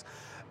prices.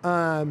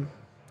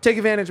 Take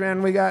advantage,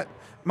 man.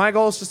 My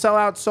goal is to sell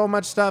out so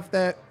much stuff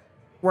that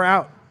we're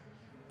out.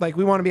 Like,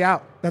 we want to be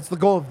out. That's the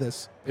goal of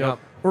this. Yep.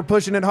 We're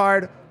pushing it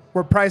hard.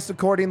 We're priced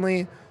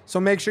accordingly. So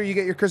make sure you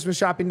get your Christmas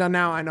shopping done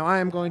now. I know I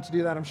am going to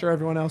do that. I'm sure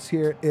everyone else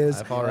here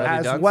is I've already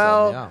as done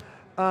well.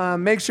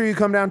 some, Make sure you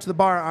come down to the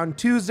bar on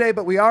Tuesday,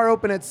 but we are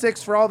open at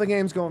 6 for all the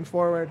games going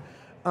forward.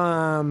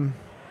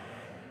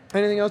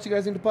 Anything else you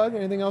guys need to plug?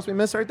 Anything else we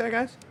missed right there,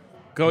 guys?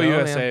 Go No,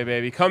 USA, man.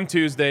 baby. Come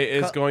Tuesday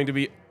is going to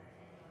be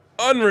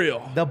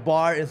unreal. The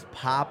bar is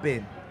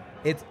popping.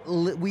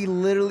 We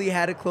literally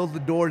had to close the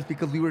doors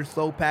because we were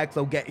so packed.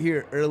 So get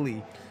here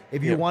early.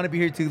 If you Yep. want to be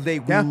here Tuesday,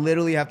 we Yeah.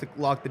 literally have to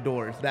lock the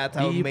doors. That's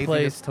how The amazing.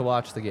 place to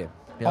watch the game.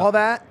 Yeah. All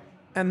that,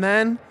 and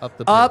then Up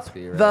the up Pids,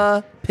 be right.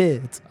 the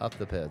Pids. Up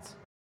the Pids.